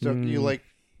stuck? You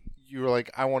were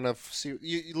like, I want to see.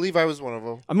 Levi was one of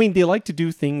them. I mean, they like to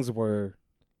do things where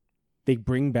they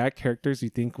bring back characters you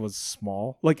think was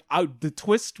small. Like the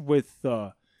twist with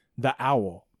the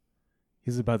owl.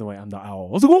 He's like, by the way, I'm the owl.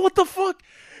 I was like, well, what the fuck?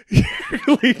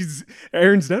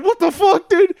 Eren's dead. What the fuck,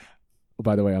 dude? Oh,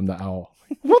 by the way, I'm the owl.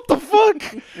 What the fuck?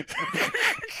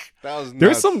 That was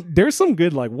nuts. There's some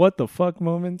good like what the fuck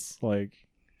moments. Like,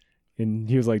 and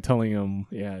he was like telling him,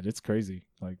 yeah, it's crazy.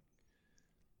 Like,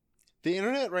 The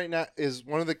internet right now is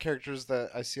one of the characters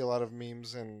that I see a lot of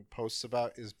memes and posts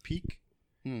about is Peak.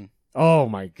 Oh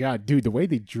my god, dude! The way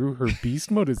they drew her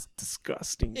beast mode is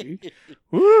disgusting, dude.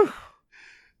 Woo!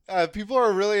 People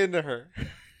are really into her.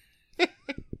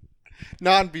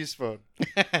 Non-beast mode.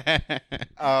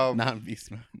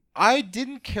 Non-beast mode. I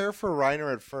didn't care for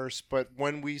Reiner at first, but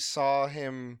when we saw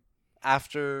him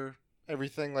after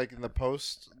everything, like in the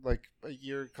post, like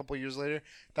a couple years later,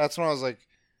 that's when I was like,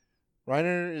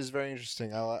 Reiner is very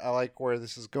interesting. I like where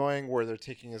this is going, where they're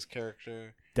taking his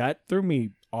character. That threw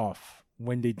me off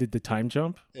when they did the time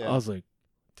jump. Yeah. I was like,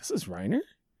 this is Reiner?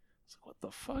 I was like, what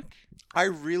the fuck? I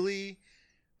really,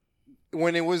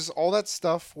 when it was all that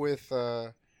stuff with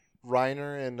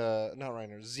Reiner and not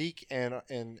Reiner, Zeke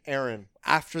and Aaron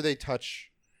after they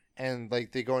touch and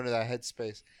like they go into that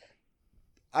headspace,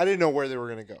 I didn't know where they were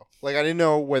gonna go. Like I didn't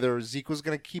know whether Zeke was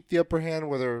gonna keep the upper hand,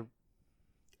 whether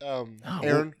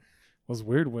Aaron. What was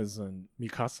weird was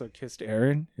Mikasa kissed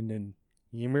Aaron and then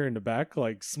Ymir in the back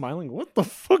like smiling. What the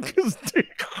fuck is this?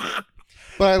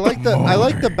 But I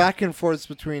like the back and forths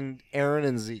between Aaron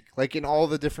and Zeke, like in all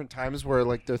the different times where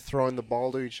like they're throwing the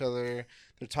ball to each other,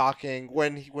 they're talking.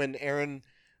 When Aaron,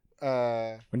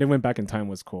 when they went back in time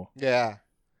was cool. Yeah,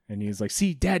 and he was like,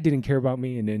 "See, Dad didn't care about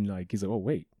me," and then like he's like, "Oh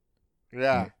wait."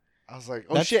 Yeah, I was like,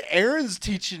 "Oh shit, Aaron's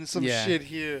teaching some shit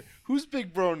here. Who's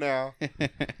big bro now?"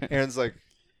 Aaron's like,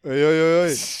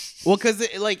 "Hey. Well, because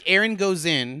like Aaron goes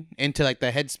into like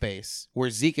the headspace where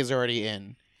Zeke is already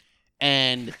in,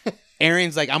 and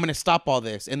Aaron's like, I'm gonna stop all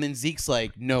this, and then Zeke's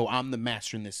like, no, I'm the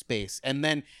master in this space. And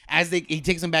then as he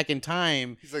takes him back in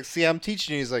time, he's like, see, I'm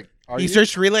teaching you. He's like, he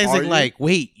starts realizing like,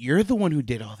 wait, you're the one who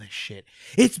did all this shit.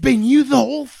 It's been you the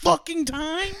whole fucking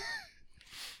time.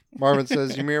 Marvin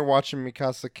says Ymir watching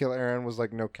Mikasa kill Aaron was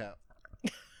like no cap.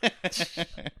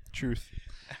 Truth.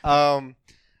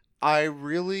 I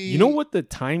really... You know what the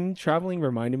time traveling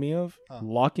reminded me of?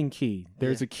 Lock and key.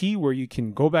 There's a key where you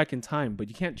can go back in time, but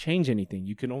you can't change anything.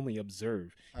 You can only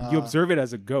observe. You observe it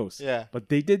as a ghost. Yeah. But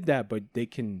they did that, but they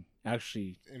can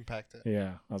actually... impact it.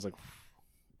 Yeah. I was like...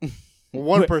 Well,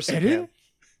 one person Eren?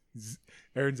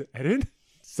 Aaron's Eren?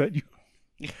 Is that you?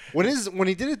 When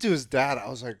he did it to his dad, I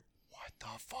was like, what the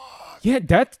fuck? Yeah,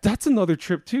 that's another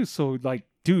trip too. So like,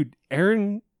 dude,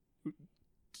 Eren...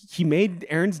 He made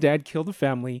Aaron's dad kill the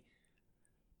family,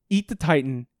 eat the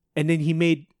Titan, and then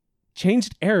he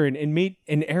changed Aaron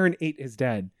and Aaron ate his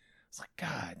dad. It's like,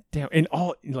 God damn. And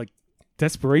all like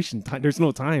desperation time. There's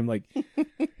no time. Like,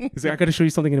 he's like, I gotta show you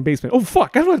something in the basement. Oh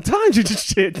fuck, I don't have time to just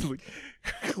shit. Like,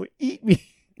 eat me.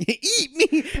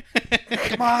 Eat me.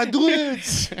 Come on, do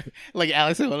it. Like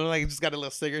Alex like just got a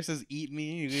little sticker that says eat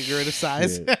me. You can grow the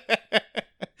size.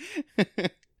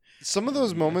 Some of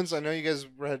those moments, I know you guys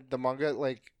read the manga,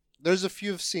 like, there's a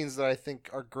few scenes that I think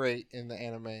are great in the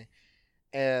anime.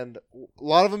 And a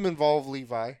lot of them involve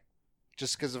Levi,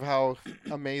 just because of how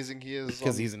amazing he is.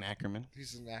 Because he's an Ackerman.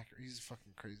 He's an actor. He's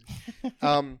fucking crazy.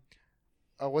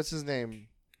 What's his name?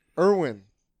 Erwin.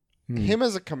 Him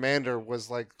as a commander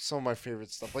was, like, some of my favorite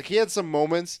stuff. Like, he had some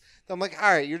moments that I'm like,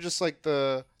 all right, you're just, like,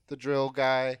 the drill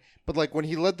guy. But, like, when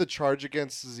he led the charge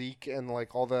against Zeke and,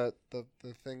 like, all the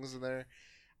things in there,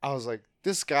 I was like,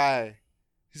 this guy,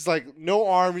 he's like, no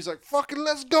arm. He's like, fucking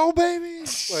let's go, baby.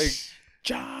 Like,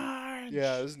 charge.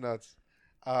 Yeah, it was nuts.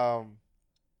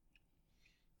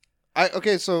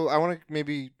 Okay, so I want to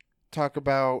maybe talk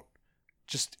about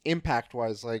just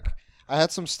impact-wise. Like, I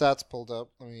had some stats pulled up.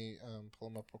 Let me pull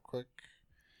them up real quick.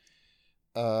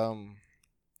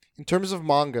 In terms of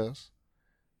mangas,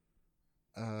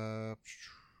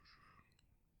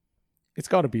 it's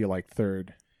got to be like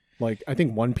third. Like, I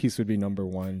think One Piece would be number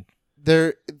one.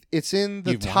 It's in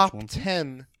the top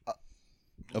 10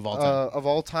 of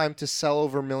all time to sell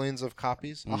over millions of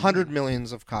copies. 100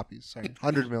 millions of copies. Sorry,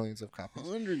 100 millions of copies.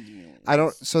 100 million. I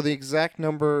don't. So the exact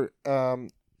number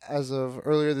as of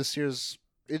earlier this year's,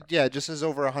 it just is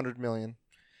over 100 million.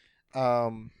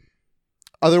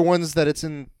 Other ones that it's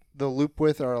in the loop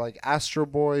with are like Astro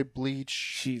Boy,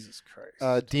 Bleach. Jesus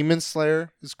Christ. Demon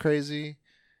Slayer is crazy.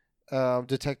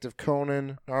 Detective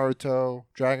Conan, Naruto,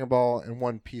 Dragon Ball, and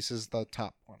One Piece is the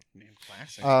top one. Man,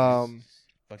 classic.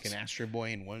 Fucking Astro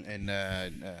Boy and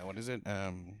what is it?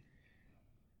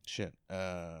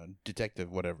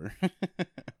 Detective whatever.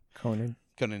 Conan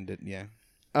did, yeah.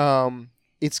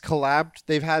 It's collabed.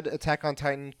 They've had Attack on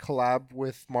Titan collab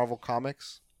with Marvel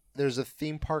Comics. There's a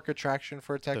theme park attraction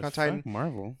for Attack on Titan.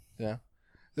 Marvel. Yeah.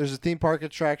 There's a theme park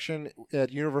attraction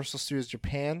at Universal Studios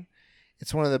Japan.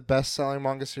 It's one of the best-selling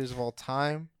manga series of all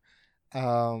time.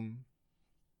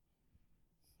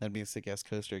 That'd be a sick ass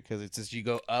coaster because it's just you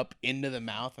go up into the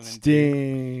mouth and then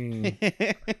Sting.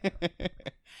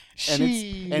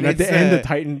 and at the end, the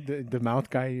Titan, the mouth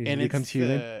guy becomes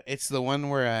human. It's the one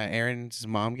where Aaron's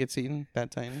mom gets eaten.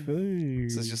 That Titan. Hey.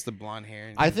 So it's just the blonde hair.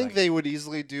 And I think they would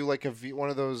easily do like one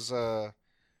of those.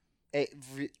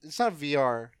 It's not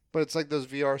VR, but it's like those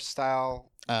VR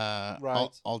style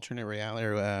rides. Alternate reality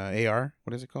or AR.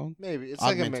 What is it called? Maybe it's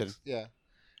Augmented. like a mix. Yeah.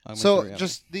 Augmented So reality.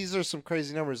 just these are some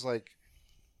crazy numbers. Like,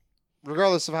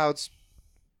 regardless of how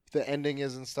the ending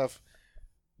is and stuff,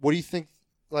 what do you think?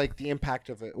 Like the impact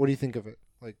of it. What do you think of it?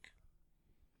 Like,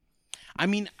 I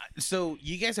mean, so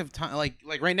you guys have like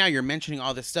right now you're mentioning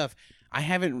all this stuff. I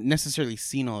haven't necessarily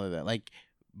seen all of that. Like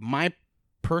my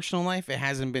personal life, it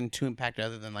hasn't been too impacted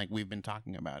other than like we've been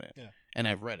talking about it. Yeah. And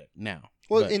I've read it now.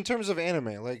 well, in terms of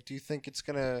anime, like, do you think it's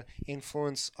gonna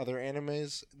influence other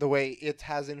animes the way it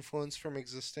has influence from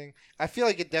existing? I feel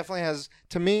like it definitely has.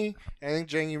 To me, and I think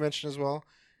Jang, you mentioned as well,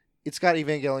 it's got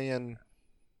Evangelion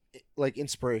like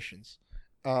inspirations.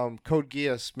 Code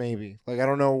Geass, maybe. Like, I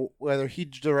don't know whether he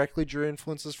directly drew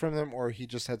influences from them or he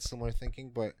just had similar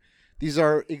thinking, but these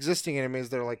are existing animes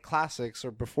that are like classics or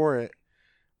before it.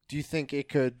 Do you think it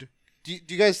could? Do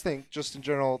you guys think, just in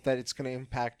general, that it's going to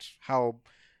impact how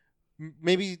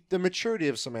maybe the maturity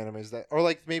of some animes that, or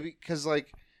like maybe because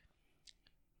like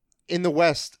in the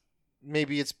West,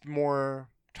 maybe it's more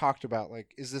talked about.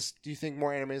 Like, is this? Do you think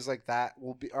more animes like that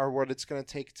are what it's going to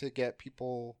take to get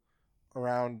people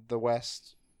around the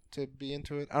West to be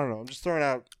into it? I don't know. I'm just throwing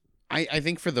out. I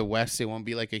think for the West, it won't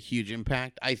be like a huge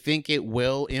impact. I think it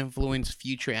will influence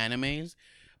future animes,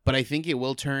 but I think it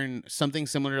will turn something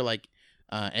similar to like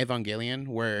Evangelion,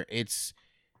 where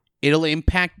it'll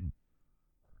impact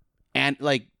and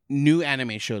like new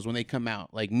anime shows when they come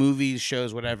out, like movies,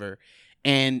 shows, whatever,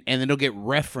 and it'll get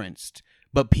referenced.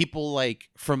 But people like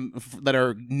that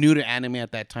are new to anime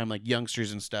at that time, like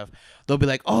youngsters and stuff, they'll be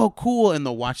like, "Oh, cool," and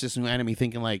they'll watch this new anime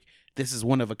thinking like this is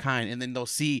one of a kind, and then they'll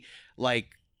see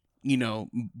like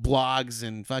blogs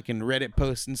and fucking Reddit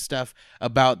posts and stuff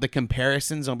about the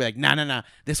comparisons. I'll be like, nah,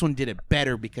 this one did it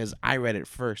better because I read it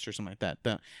first or something like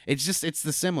that. It's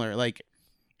the similar. Like,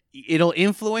 it'll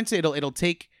influence it. It'll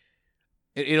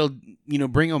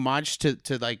bring homage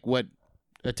to like what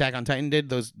Attack on Titan did,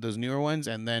 those newer ones,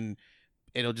 and then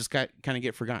it'll just kind of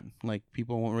get forgotten. Like,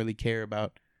 people won't really care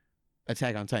about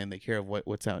Attack on Titan. They care of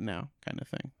what's out now, kind of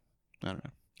thing. I don't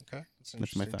know. Okay, that's an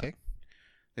That's my interesting thought. take.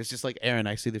 It's just like Aaron.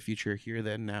 I see the future here,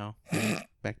 then, now,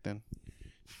 back then.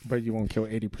 But you won't kill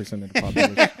 80% of the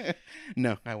population.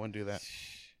 No, I won't do that.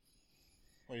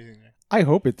 What do you think, Nick? I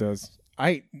hope it does.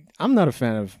 I'm not a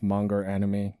fan of manga or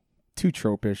anime. Too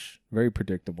tropish, very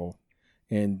predictable.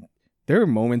 And there are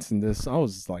moments in this I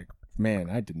was like, man,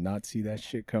 I did not see that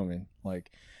shit coming.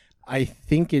 Like, I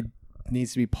think it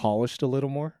needs to be polished a little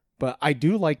more. But I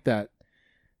do like that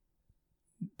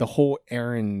the whole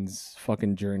Aaron's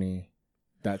fucking journey,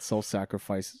 that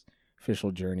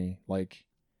self-sacrificial journey, like,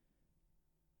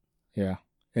 yeah.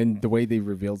 And the way they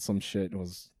revealed some shit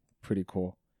was pretty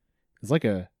cool. It's like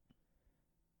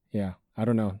yeah, I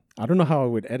don't know how I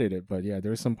would edit it, but yeah,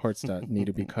 there's some parts that need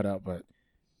to be cut out, but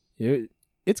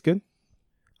it's good.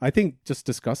 I think just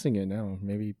discussing it now,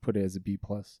 maybe put it as a B+.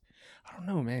 I don't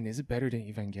know, man. Is it better than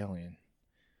Evangelion?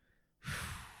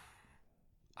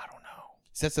 I don't know.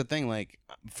 So that's the thing. Like,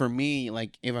 for me,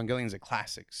 like, Evangelion's a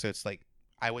classic, so it's like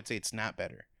I would say it's not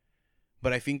better,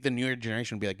 but I think the newer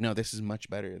generation would be like, no, this is much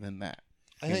better than that.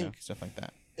 I think stuff like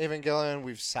that. Evangelion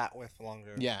we've sat with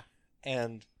longer. Yeah,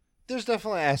 And there's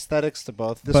definitely aesthetics to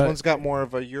both. This But one's got more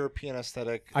of a European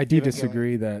aesthetic. I do Evangelion-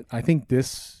 disagree that I think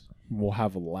this will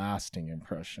have a lasting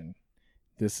impression.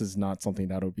 This is not something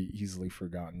that'll be easily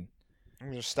forgotten. I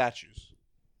mean, there's statues.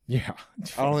 Yeah.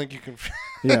 I don't think you can.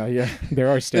 Yeah. There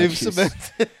are They've statues.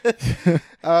 cemented.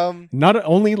 Not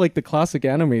only like the classic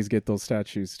animes get those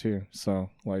statues too. So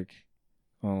like,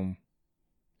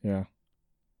 yeah.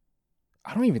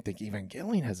 I don't even think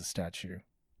Evangelion has a statue.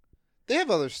 They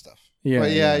have other stuff. Yeah,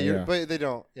 but yeah. but they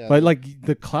don't. Yeah, But like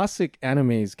the classic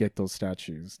animes get those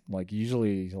statues. Like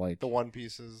usually like the One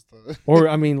Pieces. or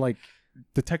I mean like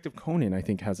Detective Conan I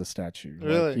think has a statue. Like,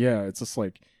 Really? yeah, it's just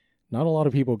like not a lot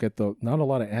of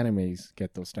animes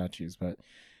get those statues, but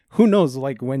who knows,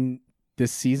 like when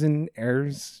this season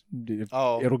airs,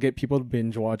 it'll get people to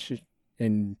binge watch it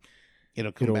and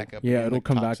it'll come back up. Yeah, again, it'll like,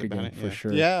 come talks back about again it, for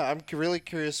sure. Yeah, I'm really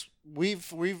curious.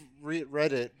 We've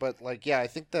read it, but like, yeah, I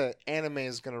think the anime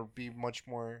is gonna be much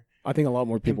more. I think a lot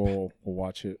more people will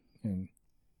watch it, and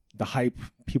the hype,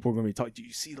 people are gonna be talking. Do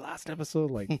you see last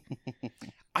episode? Like,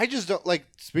 I just don't like.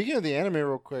 Speaking of the anime,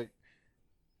 real quick,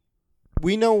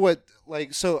 we know what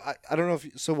like. So I don't know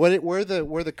if where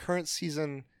the current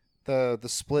season the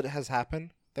split has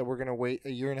happened, that we're gonna wait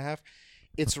a year and a half.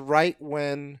 It's right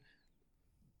when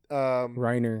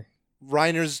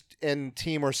Reiner's and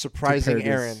team are surprising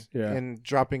Eren and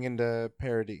dropping into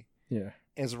parody. Yeah.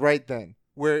 And it's right then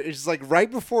where it's like right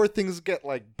before things get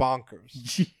like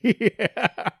bonkers.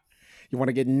 Yeah. You want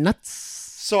to get nuts?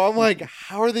 So I'm like,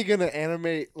 how are they gonna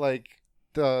animate like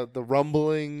the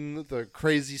rumbling, the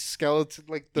crazy skeleton,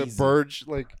 like the Burge?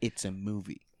 Like it's a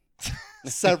movie.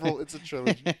 It's a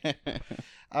trilogy.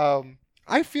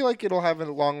 I feel like it'll have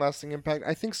a long lasting impact.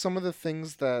 I think some of the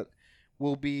things that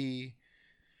will be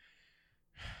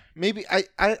maybe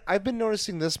I've been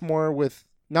noticing this more with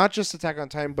not just Attack on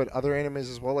Titan but other animes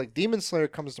as well. Like Demon Slayer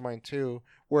comes to mind too,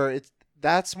 where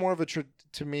that's more of a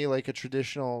to me like a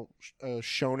traditional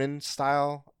shonen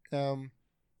style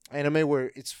anime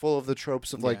where it's full of the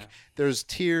tropes of like there's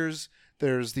tiers,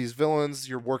 there's these villains,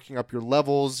 you're working up your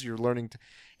levels, you're learning to,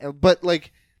 but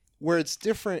like where it's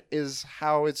different is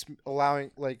how it's allowing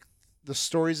like the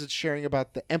stories it's sharing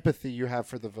about the empathy you have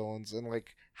for the villains and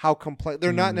like how complex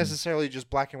they're not necessarily just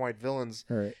black and white villains.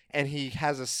 Right. And he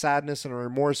has a sadness and a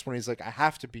remorse when he's like, I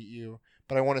have to beat you,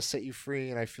 but I want to set you free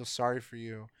and I feel sorry for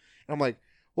you. And I'm like,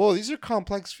 whoa, these are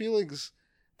complex feelings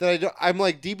that I'm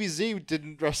like, DBZ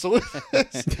didn't wrestle with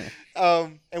this.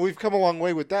 And we've come a long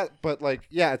way with that. But like,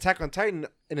 yeah, Attack on Titan,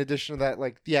 in addition to that,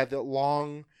 like, yeah,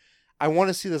 I want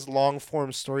to see this long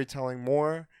form storytelling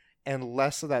more and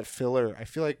less of that filler. I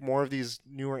feel like more of these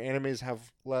newer animes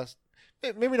have less,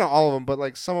 maybe not all of them, but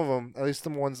like some of them, at least the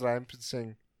ones that I've been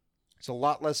seeing, it's a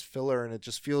lot less filler and it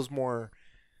just feels more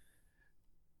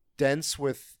dense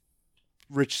with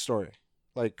rich story.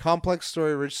 Like complex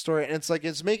story, rich story. And it's like,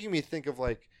 it's making me think of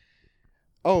like,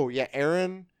 oh yeah,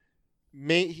 Eren,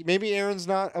 maybe Eren's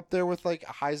not up there with like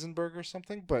a Heisenberg or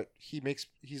something, but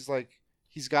he's like,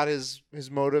 he's got his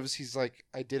motives. He's like,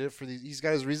 I did it for these. He's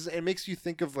got his reasons. It makes you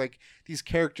think of like these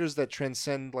characters that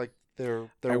transcend like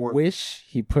their I work. wish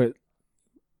he put,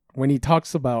 when he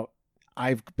talks about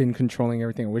I've been controlling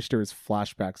everything, I wish there was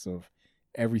flashbacks of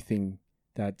everything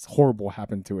that's horrible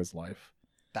happened to his life.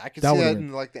 I could see that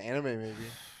in like the anime maybe.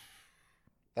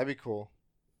 That'd be cool.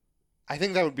 I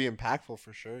think that would be impactful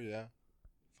for sure, yeah.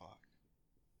 Fuck.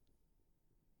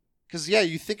 Because, yeah,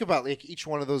 you think about like each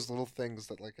one of those little things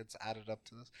that like it's added up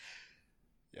to this.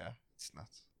 Yeah, it's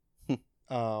nuts.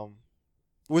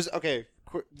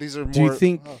 These are more... Do you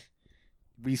think...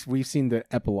 We've seen the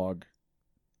epilogue.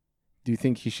 Do you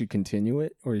think he should continue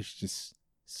it or he should just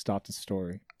stop the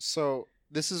story? So,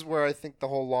 this is where I think the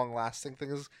whole long-lasting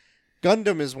thing is.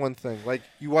 Gundam is one thing. Like,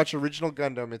 you watch original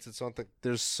Gundam, it's its own thing.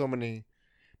 There's so many...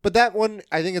 But that one,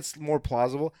 I think it's more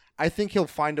plausible. I think he'll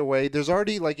find a way. There's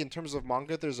already, like, in terms of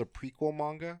manga, there's a prequel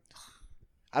manga.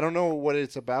 I don't know what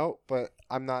it's about, but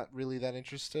I'm not really that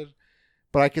interested.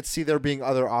 But I could see there being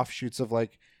other offshoots of,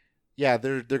 like, yeah,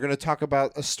 they're going to talk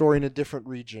about a story in a different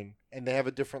region, and they have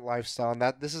a different lifestyle, and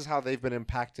this is how they've been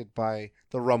impacted by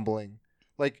the rumbling.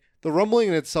 Like, the rumbling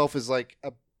in itself is, like,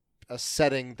 a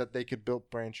setting that they could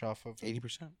branch off of.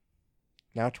 80%.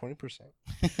 Now 20%.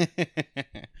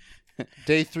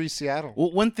 Day 3 Seattle.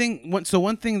 Well, one thing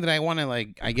that I want to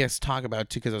like, I guess, talk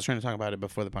about too, because I was trying to talk about it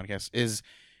before the podcast, is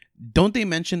don't they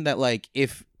mention that like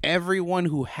if everyone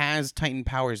who has Titan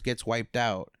powers gets wiped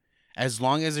out, as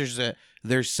long as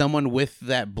there's someone with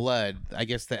that blood, I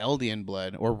guess the Eldian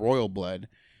blood or royal blood,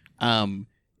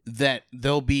 that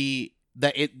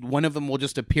one of them will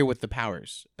just appear with the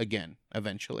powers again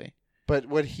eventually. But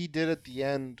what he did at the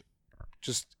end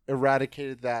just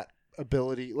eradicated that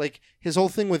ability. Like his whole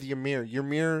thing with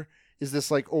Ymir is this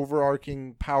like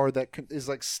overarching power that is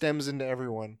like stems into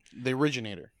everyone. The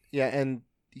originator. Yeah, and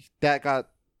that got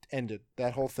ended.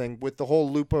 That whole thing with the whole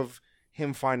loop of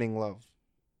him finding love,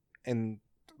 and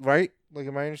right? Like,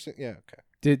 am I understanding? Yeah.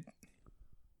 Okay.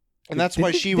 That's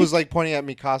why she was like pointing at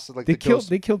Mikasa. Like they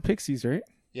killed pixies, right?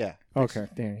 Yeah. Okay.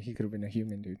 Damn, he could have been a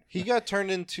human, dude. He got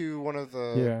turned into one of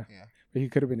the. Yeah. But he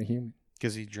could have been a human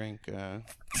because he drank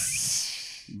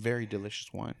very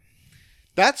delicious wine.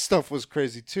 That stuff was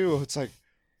crazy too. It's like,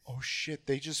 oh shit,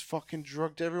 they just fucking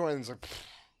drugged everyone. And it's like,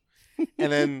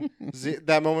 and then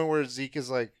that moment where Zeke is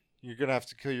like, "You're gonna have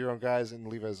to kill your own guys," and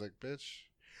Levi's like, "Bitch."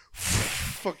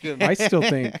 Fucking. I still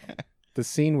think the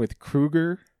scene with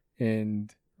Kruger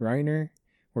and Reiner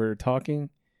where they're talking,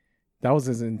 that was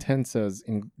as intense as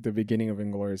in the beginning of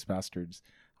Inglourious Bastards.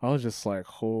 I was just like,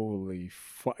 holy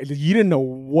fuck. You didn't know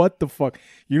what the fuck.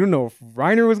 You didn't know if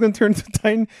Reiner was going to turn into a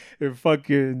Titan, if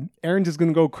fucking Eren just going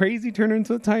to go crazy, turn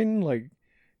into a Titan. Like,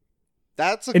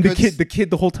 that's a and good... the kid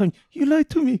the whole time, you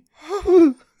lied to me.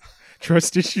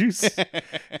 Trust issues.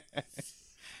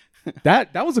 That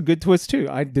was a good twist too.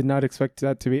 I did not expect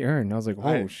that to be Eren. I was like,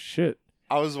 oh shit.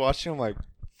 I was watching. I'm like,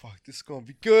 fuck, this is gonna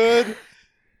be good.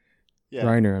 Yeah,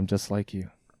 Reiner, I'm just like you.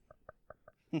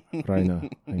 Reiner,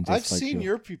 I'm just I've like seen you.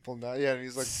 your people now. Yeah, and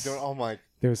he's like, oh my.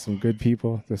 There's some good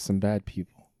people. There's some bad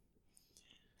people.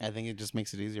 I think it just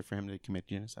makes it easier for him to commit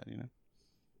genocide.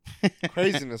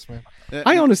 Craziness, man.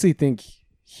 I honestly think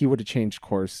he would have changed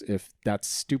course if that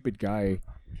stupid guy,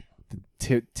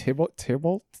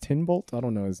 Tinbolt, I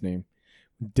don't know his name,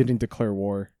 didn't declare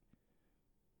war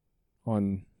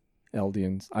on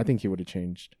Eldians. I think he would have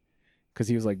changed. Because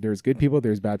he was like, there's good people,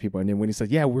 there's bad people. And then when he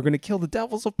said, yeah, we're going to kill the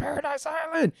devils of Paradise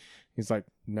Island, he's like,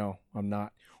 no, I'm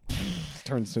not.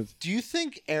 Turns to... Do you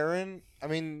think Eren, I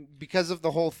mean, because of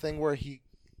the whole thing where he,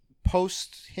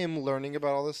 post him learning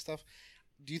about all this stuff,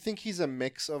 do you think he's a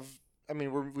mix of, I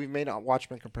mean, we've made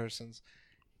Watchmen comparisons.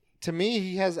 To me,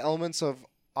 he has elements of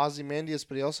Ozymandias,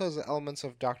 but he also has elements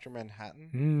of Dr.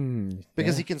 Manhattan.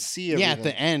 Because he can see everything. Yeah, at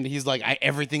the end, he's like,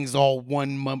 everything's all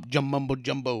one mumbo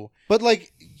jumbo. But,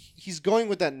 like, he's going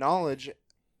with that knowledge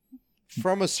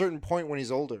from a certain point when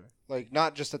he's older. Like,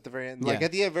 not just at the very end. Like,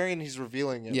 at the very end, he's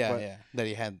revealing it. Yeah, yeah. That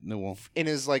he had the wolf. In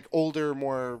his, like, older,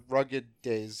 more rugged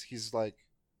days, he's like,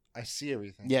 I see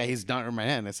everything. Yeah, he's Dr.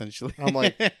 Manhattan, essentially. I'm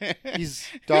like, he's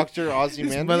Dr.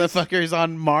 Ozymandias. This motherfucker's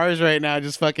on Mars right now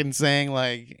just fucking saying,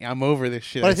 like, I'm over this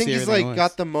shit. But I think he's, like,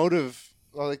 got the motive.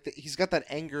 Like, he's got that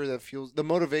anger that feels... The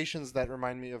motivations that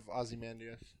remind me of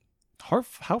Ozymandias.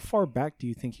 How far back do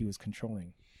you think he was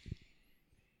controlling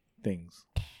things?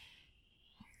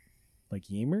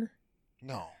 Like Ymir?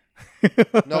 No.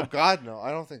 No, God, no.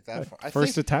 I don't think that far.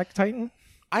 First Attack Titan?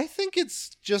 I think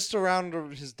it's just around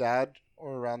his dad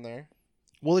or around there.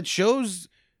 Well, it shows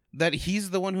that he's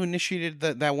the one who initiated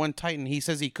that one Titan. He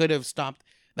says he could have stopped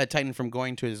that Titan from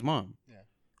going to his mom. Yeah.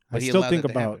 But I still think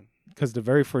about, because the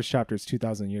very first chapter is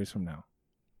 2,000 years from now.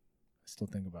 I still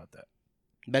think about that.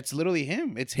 That's literally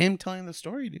him. It's him telling the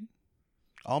story, dude.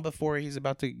 All before he's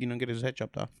about to, get his head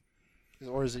chopped off.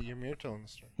 Or is it Ymir telling the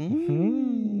story?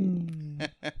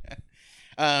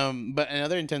 But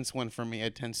another intense one for me, a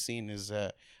tense scene is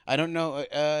I don't know,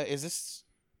 I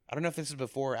don't know if this is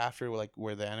before or after, like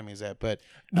where the anime is at, but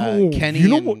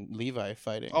Kenny and Levi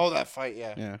fighting. Oh, that fight,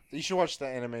 yeah. Yeah. You should watch the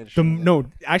animation.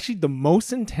 Actually, the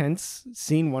most intense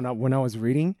scene when I was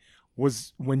reading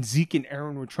was when Zeke and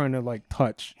Eren were trying to like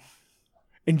touch,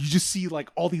 and you just see like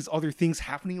all these other things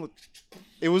happening.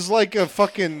 It was like a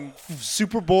fucking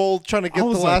Super Bowl trying to get the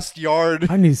last yard.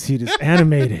 I need to see this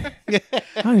animated.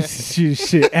 I need to see this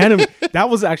shit That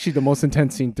was actually the most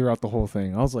intense scene throughout the whole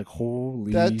thing. I was like,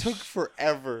 holy that took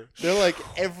forever. They're like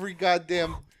every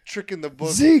goddamn trick in the book.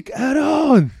 Zeke, add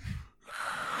on.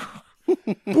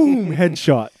 Boom,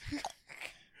 headshot.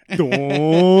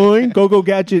 Doing, go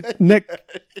gadget,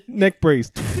 neck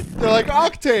brace. They're like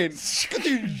Octane.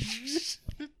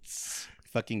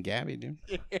 Fucking Gabby, dude.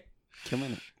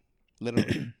 Killing it.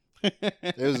 Literally.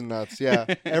 It was nuts, yeah.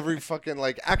 Every fucking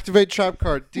like activate trap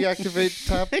card, deactivate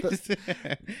tap.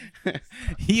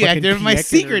 He activated my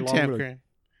secret tap card.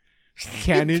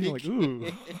 Cannon, like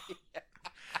ooh.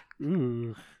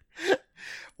 Ooh.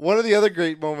 One of the other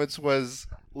great moments was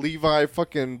Levi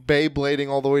fucking Beyblading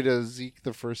all the way to Zeke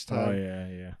the first time. Oh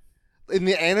yeah. In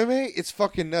the anime, it's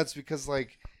fucking nuts because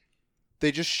like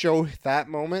they just show that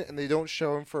moment and they don't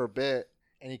show him for a bit.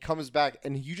 And he comes back,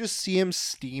 and you just see him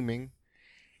steaming.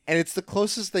 And it's the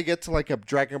closest they get to, like, a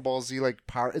Dragon Ball Z, like,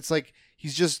 power. It's like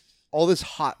he's just... All this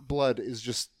hot blood is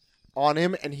just on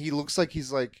him, and he looks like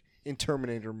he's, like, in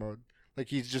Terminator mode. Like,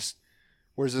 he's just...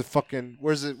 Where's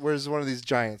one of these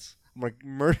giants? I'm like,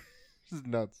 murder... This is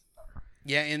nuts.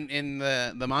 Yeah, in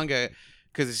the manga...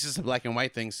 Because it's just a black and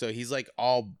white thing, so he's like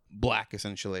all black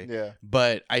essentially. Yeah.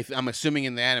 But I'm assuming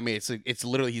in the anime, it's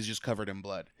literally he's just covered in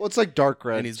blood. Well, it's like dark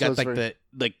red, and he's got like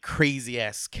the crazy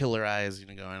ass killer eyes,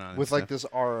 going on with like this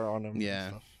aura on him.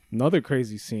 Yeah. Another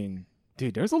crazy scene,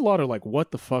 dude. There's a lot of like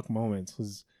what the fuck moments.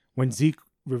 Was when Zeke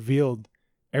revealed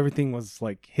everything was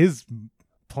like his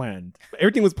planned.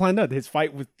 Everything was planned out. His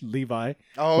fight with Levi.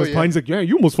 Oh yeah. He's like, yeah,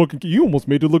 you almost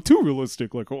made it look too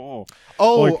realistic. Like, like,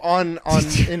 on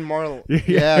in Marvel.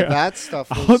 Yeah, that stuff.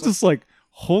 I was just like,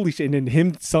 holy shit. And then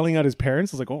him selling out his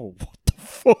parents. I was like, oh, what the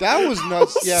fuck? That was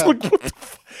nuts. Yeah. Like, what the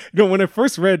fuck? When I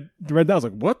first read that, I was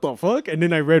like, what the fuck? And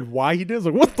then I read why he did. I was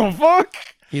like, what the fuck?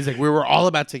 He's like, we were all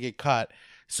about to get caught,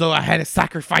 so I had to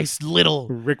sacrifice little.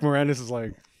 Rick Moranis is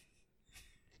like,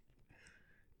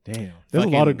 damn. There's a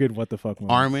lot of good what the fuck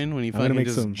moments. Armin, when he fucking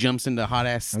just jumps into hot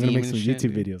ass steam. I'm gonna make some shit,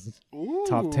 YouTube videos. Ooh.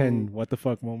 Top 10 what the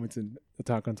fuck moments in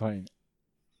Attack on Titan.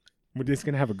 We're just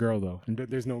gonna have a girl though, and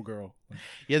there's no girl.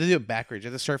 You have to do it backwards.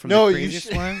 You have to start from the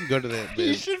craziest one. Go to the.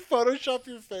 You should Photoshop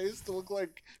your face to look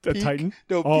like the Titan.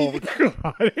 No, oh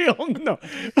God, hell no.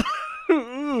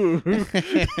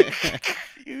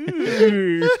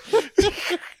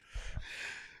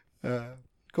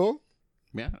 Cool.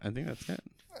 Yeah, I think that's it.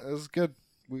 It was good.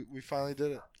 We finally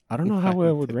did it. I don't know how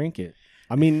I would rank it.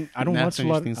 I mean, I don't Not watch a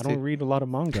finished lot. things I don't too. read a lot of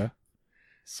manga.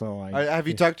 So Have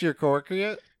you talked to your coworker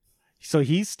yet? So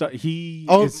he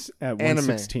Oh, is at anime.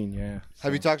 116. Yeah.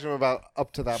 Have you So talked to him about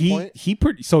up to that he point?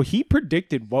 he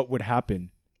predicted what would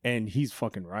happen, and he's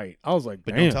fucking right. I was like,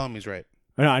 But damn. don't tell him he's right.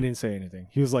 No, I didn't say anything.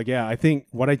 He was like, yeah, I think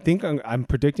I'm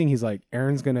predicting. He's like,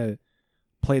 Aaron's gonna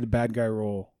play the bad guy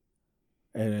role,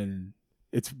 and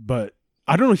but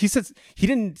I don't know. He said he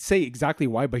didn't say exactly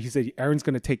why, but he said Aaron's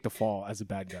gonna take the fall as a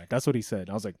bad guy. That's what he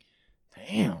said. I was like,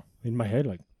 damn. In my head,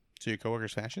 like, So your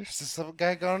coworker's fascist? Has this other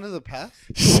guy gone to the past?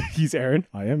 he's Aaron.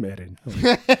 I am Aaron.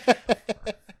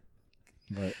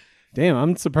 But damn,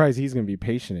 I'm surprised he's gonna be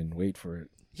patient and wait for it.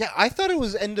 Yeah, I thought it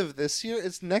was end of this year.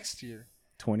 It's next year.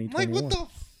 I'm like, 2021. what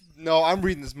the? No, I'm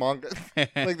reading this manga.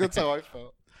 Like, that's how I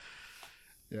felt.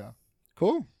 Yeah.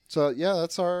 Cool. So yeah,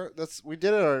 we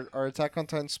did it. Our Attack on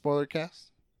Titan spoiler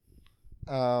cast.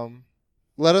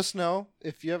 Let us know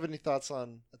if you have any thoughts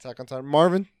on Attack on Titan.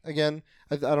 Marvin, again,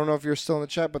 I don't know if you're still in the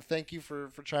chat, but thank you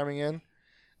for chiming in,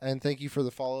 and thank you for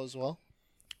the follow as well.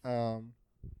 And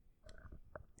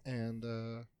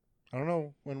I don't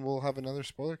know when we'll have another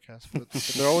spoiler cast, but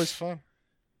they're always fun.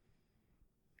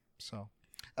 So,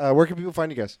 where can people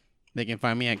find you guys? They can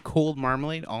find me at Cold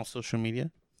Marmalade, all social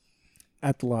media.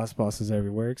 At the Lost Bosses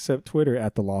everywhere except Twitter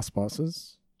at the Lost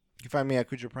Bosses. You can find me at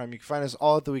Kuja Prime. You can find us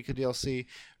all at the Weekly DLC.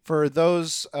 For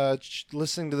those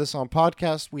listening to this on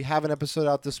podcast, we have an episode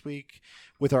out this week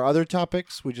with our other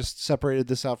topics. We just separated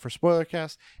this out for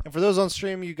Spoilercast. And for those on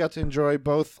stream, you got to enjoy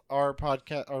both our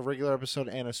podcast, our regular episode,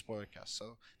 and a Spoilercast.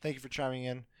 So thank you for chiming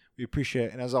in. We appreciate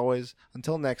it. And as always,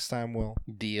 until next time, we'll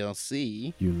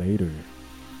DLC. You later.